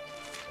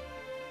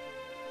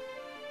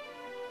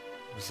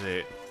 Was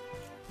it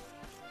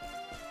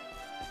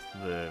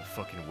the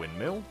fucking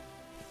windmill?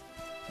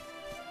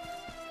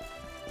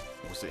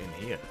 Or was it in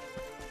here?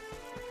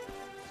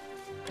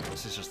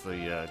 This is just the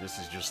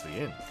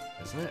inn,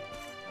 isn't it?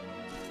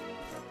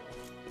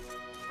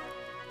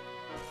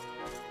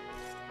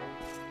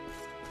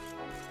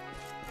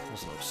 It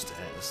wasn't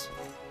upstairs.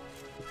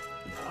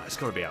 Oh, it's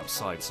got to be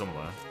outside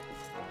somewhere.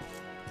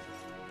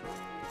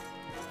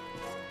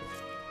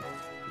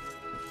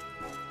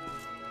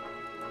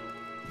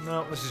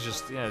 No, this is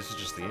just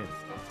the inn.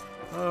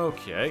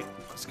 Okay,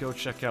 let's go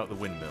check out the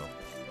windmill.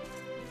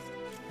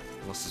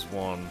 Unless there's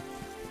one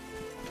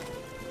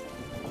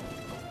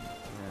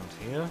around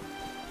here.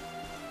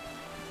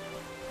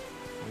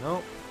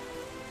 Nope.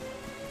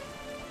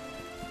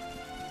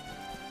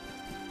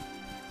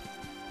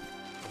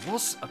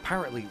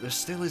 Apparently, there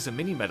still is a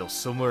mini-medal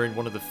somewhere in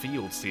one of the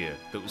fields here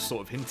that was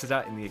sort of hinted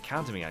at in the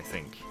academy, I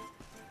think.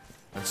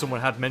 And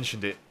someone had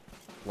mentioned it,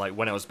 like,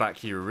 when I was back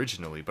here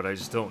originally, but I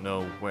just don't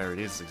know where it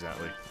is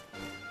exactly.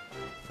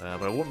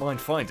 But I wouldn't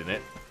mind finding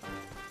it.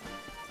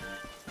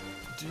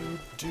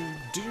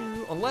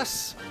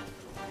 Unless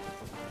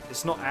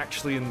it's not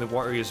actually in the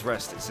Warrior's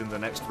Rest, it's in the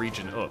next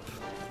region up.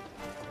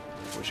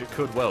 Which it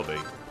could well be.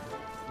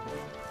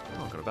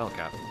 Oh, I've got a bell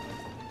cap.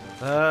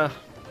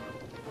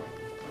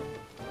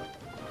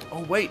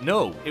 Oh, wait,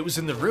 no. It was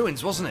in the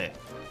ruins, wasn't it?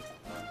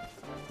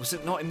 Was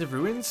it not in the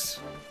ruins?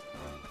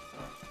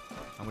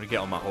 I'm gonna get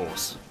on my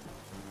horse.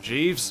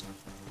 Jeeves.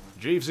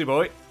 Jeevesy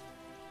boy.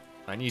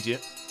 I need you.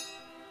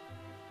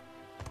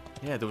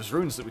 Yeah, there was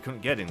ruins that we couldn't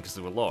get in because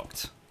they were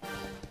locked.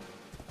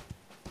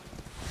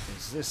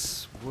 Is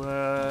this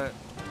where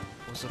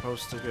we're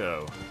supposed to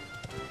go?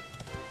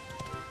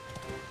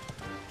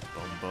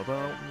 Bum, bum,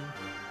 bum.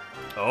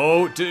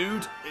 Oh,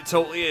 dude, it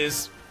totally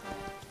is.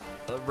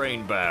 A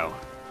rainbow.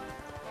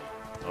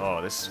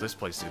 Oh, this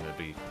place is going to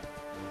be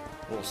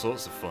all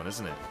sorts of fun,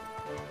 isn't it?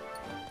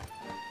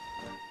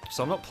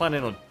 So I'm not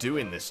planning on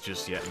doing this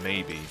just yet,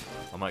 maybe.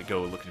 I might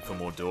go looking for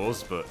more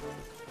doors, but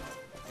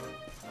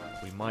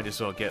we might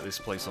as well get this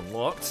place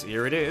unlocked.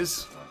 Here it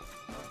is.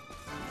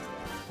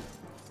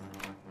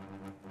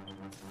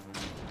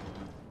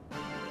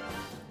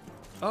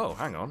 Oh,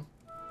 hang on.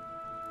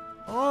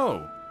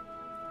 Oh!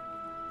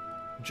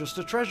 Just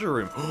a treasure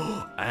room.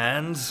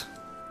 And...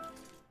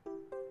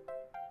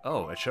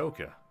 oh, a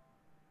choker.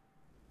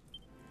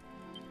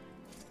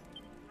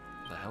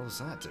 What the hell does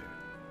that do?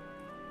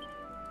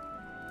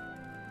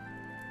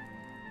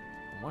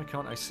 Why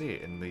can't I see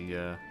it in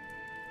the,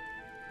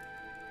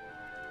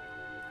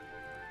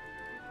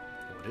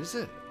 What is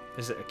it?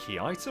 Is it a key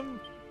item?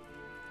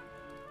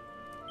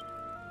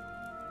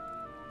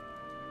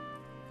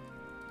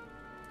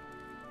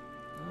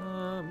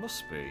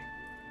 Must be.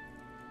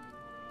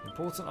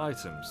 Important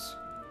items.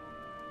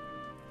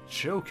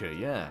 Joker,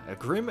 yeah. A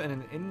grim and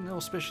an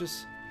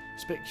inauspicious,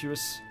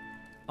 conspicuous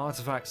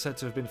artifact said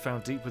to have been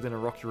found deep within a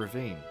rocky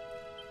ravine.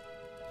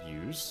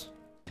 Use.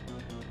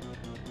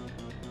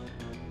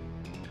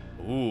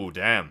 Ooh,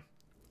 damn.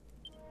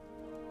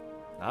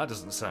 That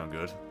doesn't sound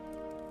good.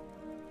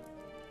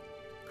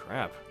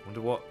 Crap.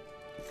 Wonder what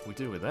we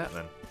do with that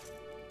then.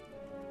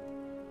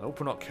 I hope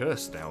we're not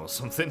cursed now or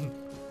something.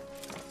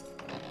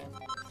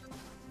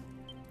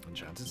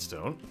 Enchanted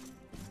stone.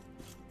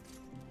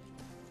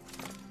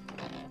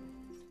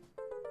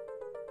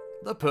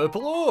 The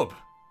purple orb!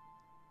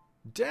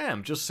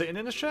 Damn, just sitting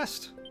in a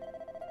chest.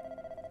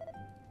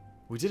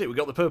 We did it, we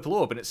got the purple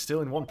orb and it's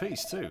still in one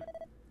piece too.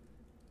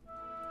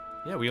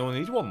 Yeah, we only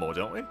need one more,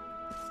 don't we?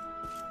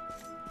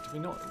 Do we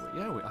not?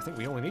 Yeah, I think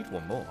we only need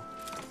one more.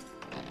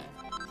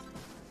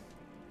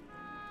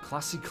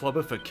 Classy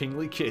clubber for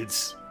kingly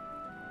kids.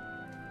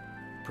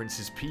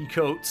 Prince's pea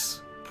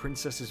coats,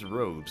 princess's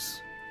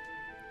robes.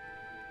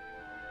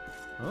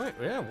 Alright,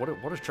 yeah,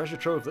 what a treasure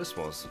trove this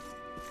was.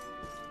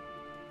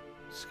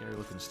 Scary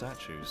looking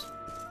statues.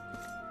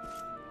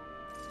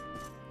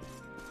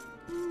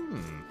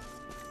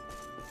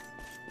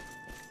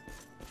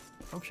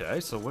 Okay,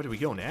 so where do we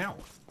go now?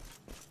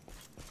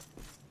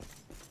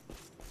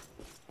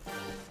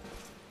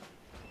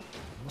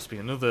 Must be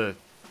another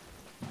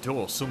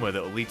door somewhere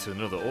that'll lead to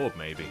another orb,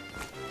 maybe.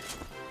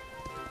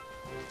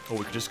 Or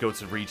we could just go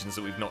to regions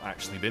that we've not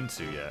actually been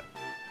to yet.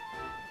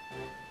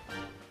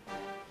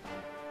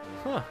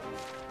 Huh.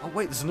 Oh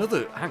wait, there's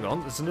another... Hang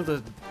on, there's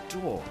another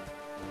door.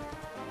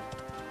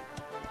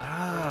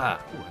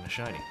 Ah! Ooh, and a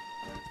shiny.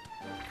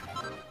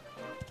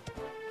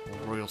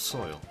 More royal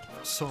soil.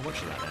 So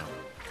much of that now.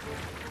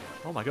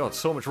 Oh my god,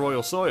 so much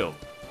royal soil.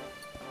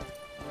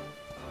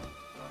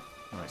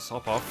 Nice,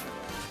 hop off.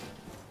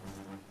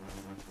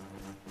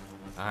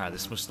 Ah,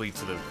 this must lead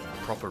to the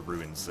proper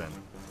ruins then.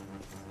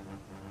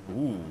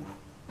 Ooh.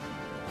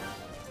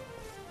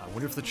 I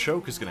wonder if the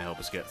choker's going to help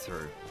us get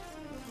through.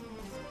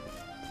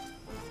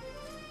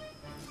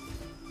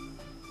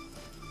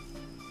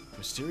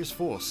 Mysterious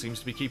force seems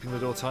to be keeping the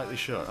door tightly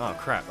shut. Oh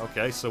crap,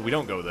 okay, so we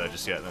don't go there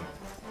just yet then.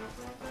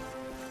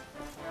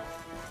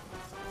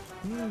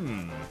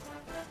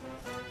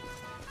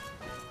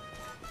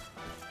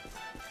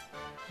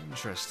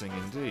 Interesting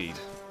indeed.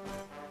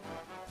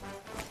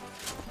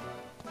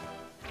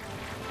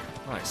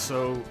 Right,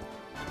 so...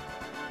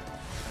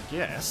 I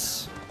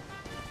guess...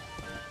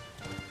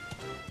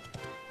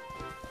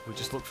 we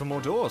just look for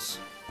more doors,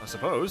 I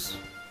suppose.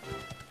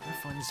 Can I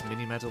find this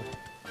mini medal?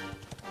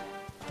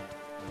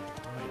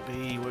 Where would it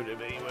be? Where would it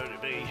be? Where would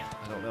it be?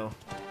 I don't know.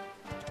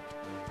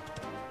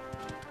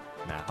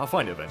 Nah, I'll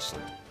find it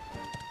eventually.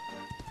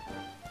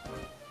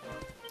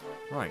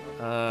 Right,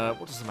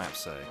 what does the map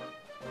say?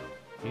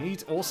 You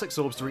need all 6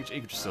 orbs to reach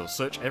Yggdrasil.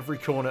 Search every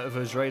corner of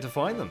Erdrea to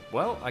find them.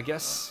 Well, I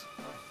guess...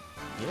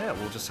 yeah,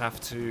 we'll just have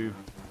to...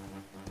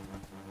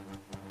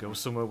 go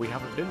somewhere we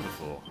haven't been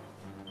before.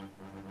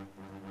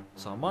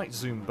 So I might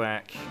zoom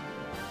back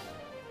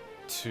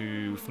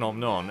to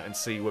Phenomenon and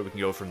see where we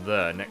can go from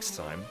there next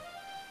time.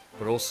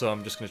 But also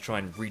I'm just going to try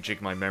and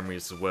rejig my memory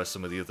as to where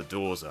some of the other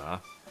doors are.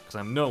 Because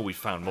I know we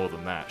found more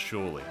than that,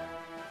 surely.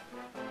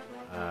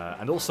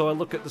 And also I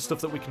look at the stuff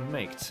that we can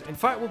make. In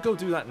fact, we'll go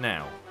do that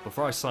now.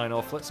 Before I sign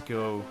off, let's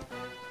go...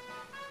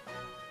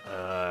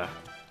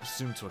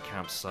 zoom to a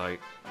campsite.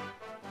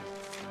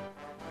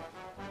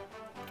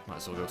 Might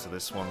as well go to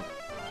this one.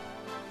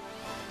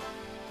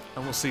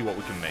 And we'll see what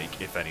we can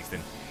make, if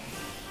anything.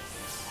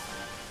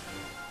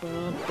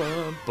 Bum,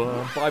 bum,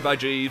 bum. Bye-bye,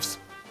 Jeeves.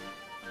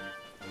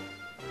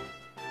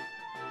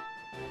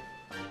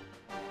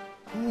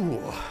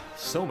 Ooh,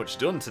 so much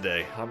done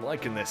today. I'm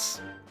liking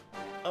this.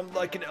 I'm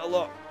liking it a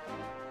lot.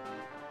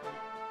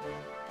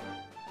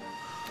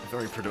 A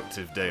very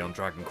productive day on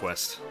Dragon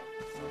Quest.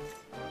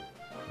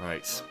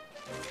 Right.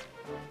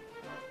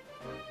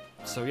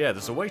 So yeah,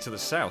 there's a way to the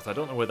south. I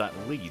don't know where that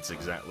leads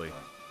exactly.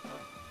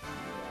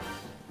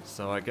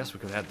 So I guess we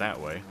could head that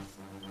way.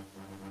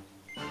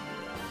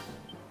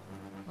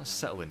 Let's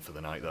settle in for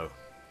the night though.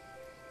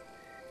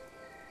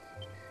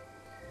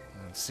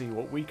 And see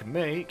what we can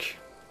make.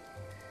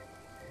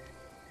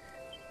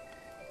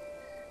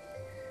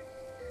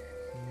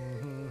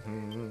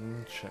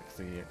 Check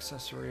the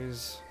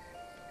accessories.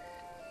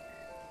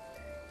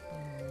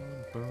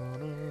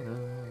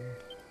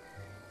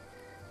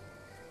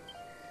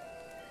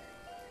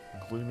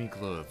 Gloomy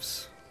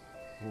gloves.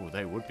 Ooh,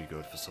 they would be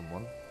good for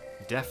someone.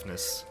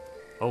 Deafness.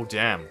 Oh,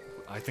 damn.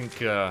 I think,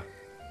 yeah,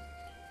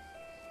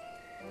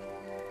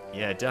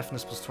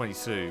 deafness plus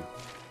 22.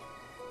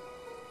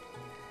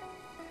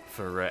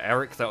 For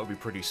Eric, that would be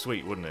pretty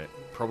sweet, wouldn't it?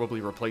 Probably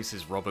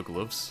replaces rubber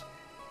gloves.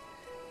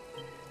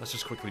 Let's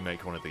just quickly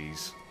make one of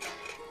these.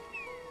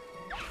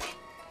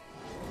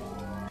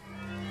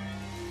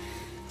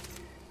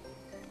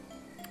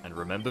 And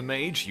remember,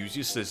 mage, use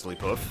your sizzly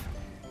puff.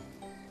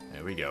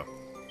 There we go.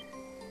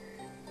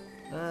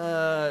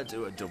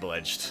 Do a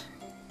double-edged.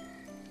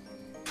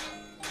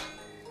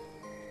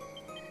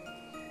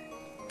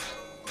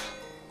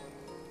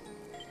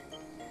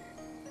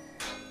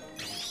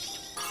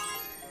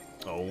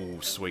 Oh,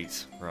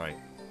 sweet. Right.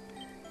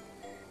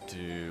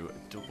 Do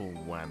a double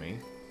whammy.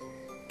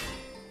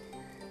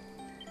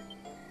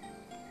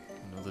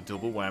 Another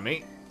double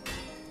whammy.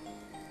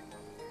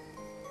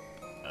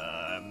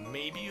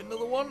 Maybe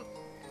another one?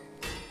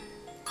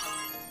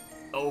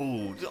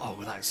 Oh,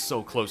 that's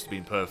so close to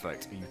being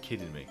perfect. Are you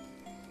kidding me?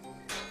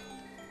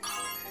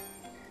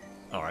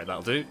 Alright,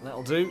 that'll do.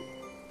 That'll do.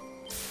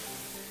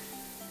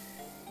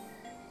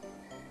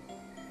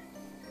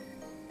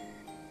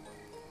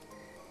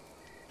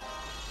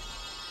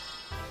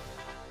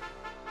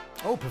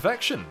 Oh,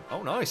 perfection.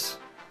 Oh, nice.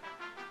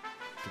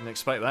 Didn't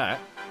expect that.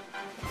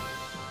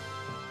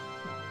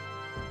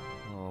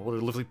 Oh, what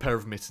a lovely pair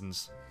of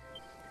mittens.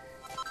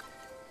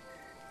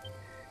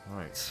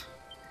 Right.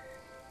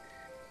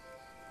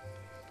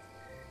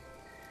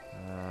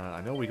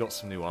 I know we got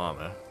some new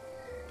armor.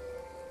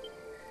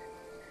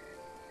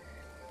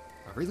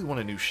 I really want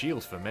a new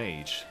shield for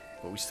Mage,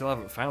 but we still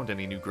haven't found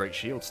any new great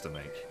shields to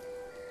make.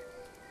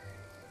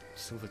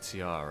 Silver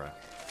tiara.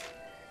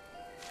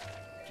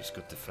 Just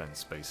good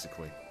defense,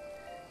 basically.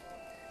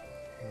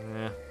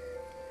 Yeah.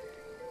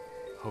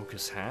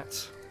 Hocus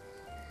hat.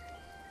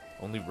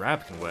 Only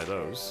Rab can wear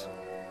those.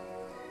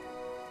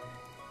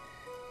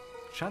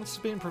 Chance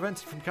of being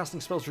prevented from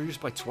casting spells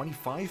reduced by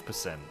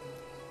 25%.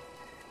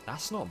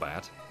 That's not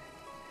bad.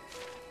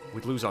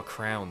 We'd lose our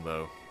crown,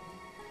 though.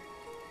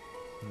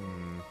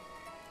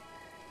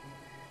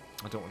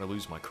 I don't want to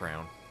lose my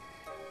crown.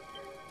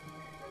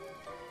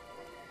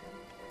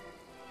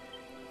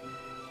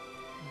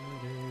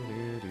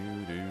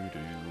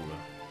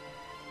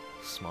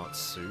 Smart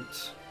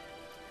suit.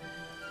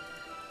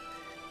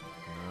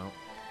 No.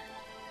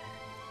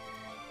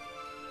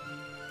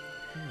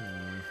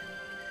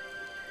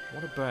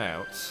 What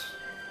about...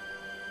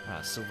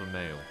 silver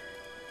mail.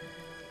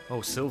 Oh,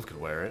 Sylv could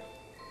wear it.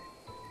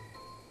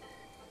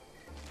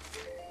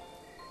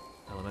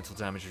 Elemental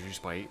damage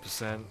reduced by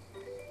 8%.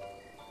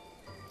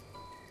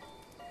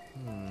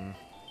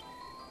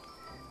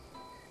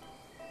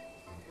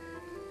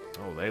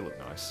 Oh, they look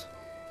nice.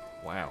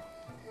 Wow.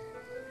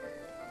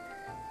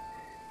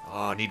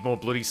 Oh, I need more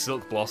bloody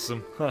Silk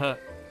Blossom.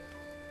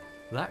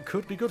 That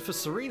could be good for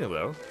Serena,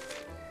 though.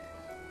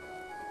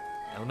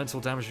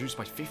 Elemental damage reduced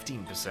by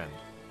 15%.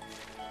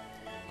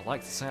 I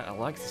like the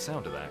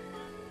sound of that.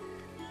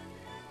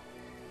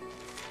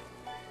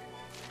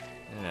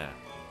 Yeah.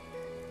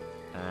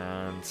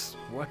 And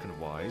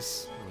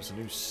weapon-wise, there was a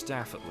new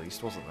staff at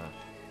least, wasn't there?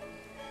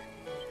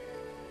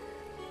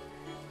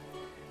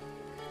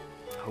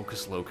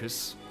 Hocus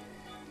Locus.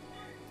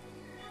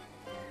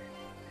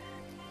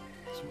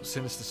 Some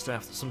sinister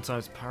staff that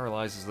sometimes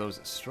paralyzes those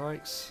it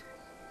strikes.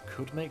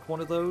 Could make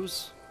one of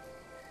those,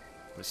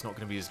 but it's not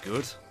going to be as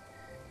good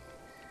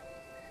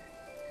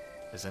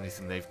as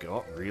anything they've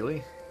got,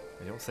 really?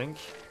 I don't think.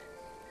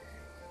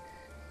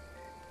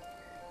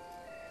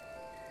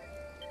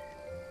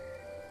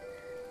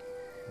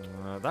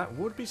 That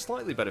would be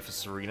slightly better for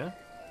Serena.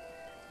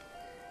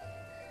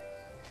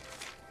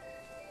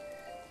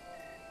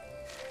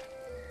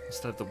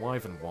 Instead of the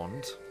Wyvern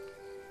Wand,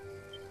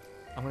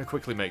 I'm going to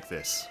quickly make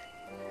this.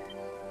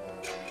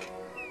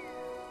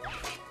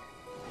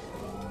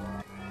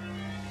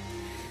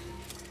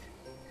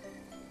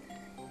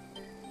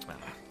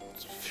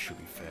 Should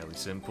be fairly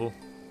simple.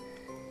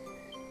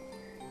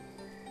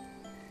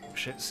 Oh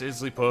shit,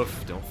 Sizzly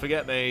Puff, don't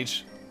forget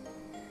Mage.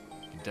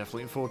 You can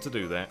definitely afford to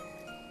do that.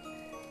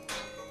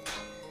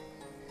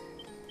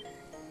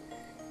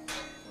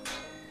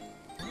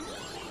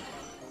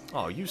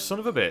 Oh, you son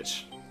of a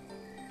bitch.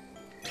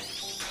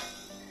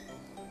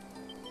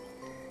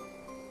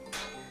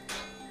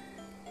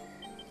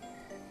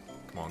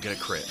 Come on, get a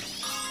crit.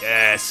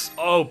 Yes!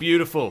 Oh,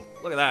 beautiful!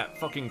 Look at that.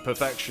 Fucking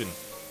perfection.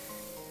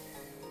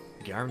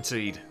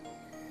 Guaranteed.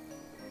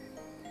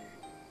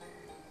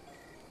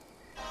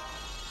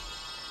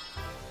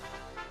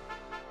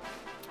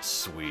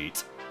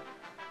 Sweet.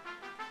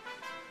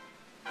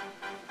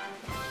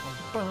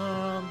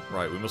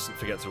 Right, we mustn't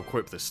forget to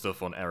equip this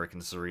stuff on Eric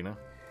and Serena.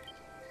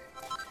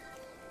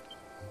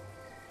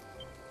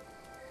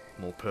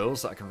 More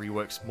pearls that I can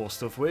rework more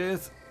stuff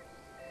with.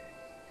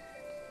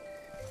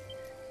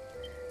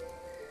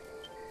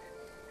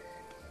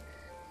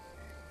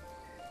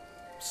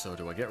 So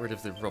do I get rid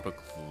of the rubber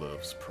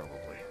gloves?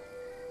 Probably.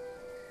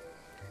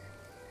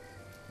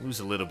 Lose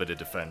a little bit of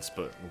defense,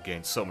 but we'll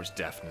gain so much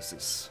deftness,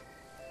 it's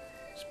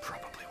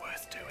probably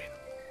worth doing.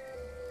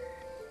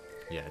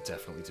 Yeah,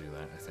 definitely do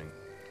that, I think.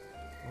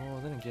 Oh,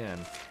 then again...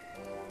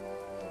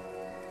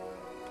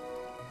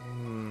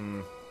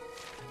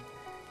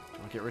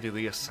 Do I get rid of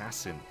the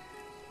assassin?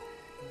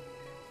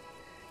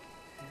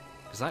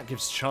 Because that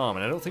gives charm,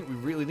 and I don't think we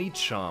really need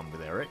charm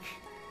with Eric.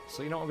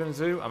 So you know what I'm going to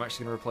do? I'm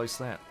actually going to replace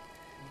that.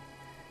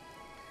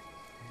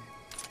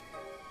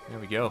 There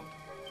we go.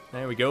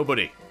 There we go,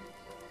 buddy.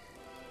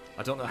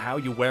 I don't know how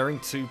you're wearing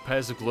two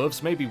pairs of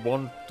gloves. Maybe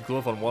one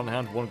glove on one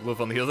hand, one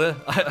glove on the other,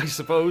 I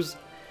suppose.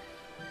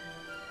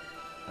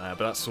 But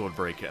that sword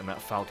breaker and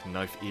that falcon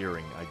knife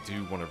earring, I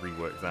do want to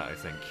rework that, I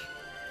think.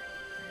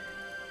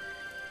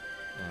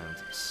 And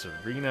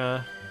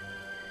Serena,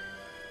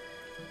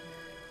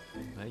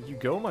 There you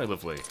go, my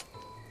lovely.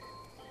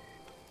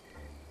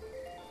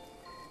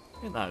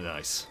 Isn't that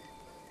nice?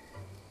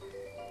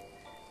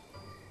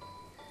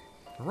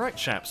 Right,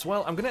 chaps,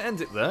 well, I'm going to end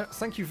it there.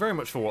 Thank you very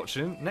much for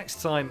watching.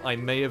 Next time, I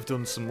may have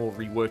done some more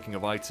reworking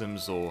of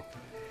items, or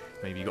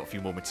maybe got a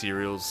few more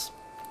materials.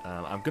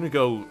 I'm going to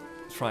go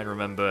try and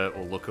remember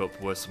or look up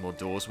where some more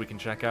doors we can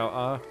check out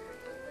are.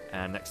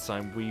 And next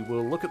time, we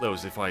will look at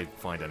those if I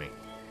find any.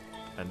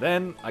 And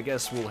then, I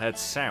guess we'll head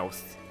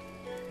south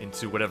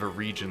into whatever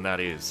region that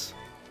is.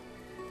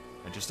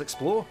 And just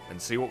explore and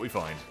see what we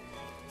find.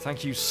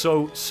 Thank you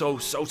so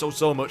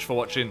much for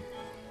watching.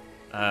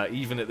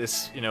 Even at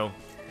this, you know,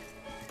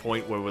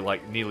 point where we're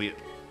like nearly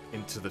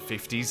into the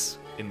 50s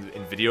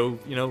in video,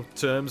 you know,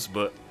 terms,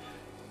 but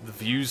the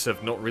views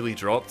have not really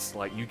dropped.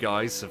 Like, you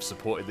guys have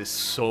supported this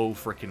so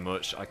freaking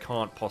much. I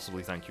can't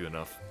possibly thank you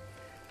enough.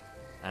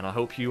 And I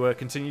hope you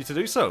continue to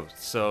do so.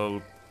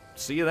 So,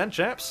 see you then,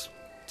 chaps.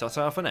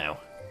 Ta-ta for now.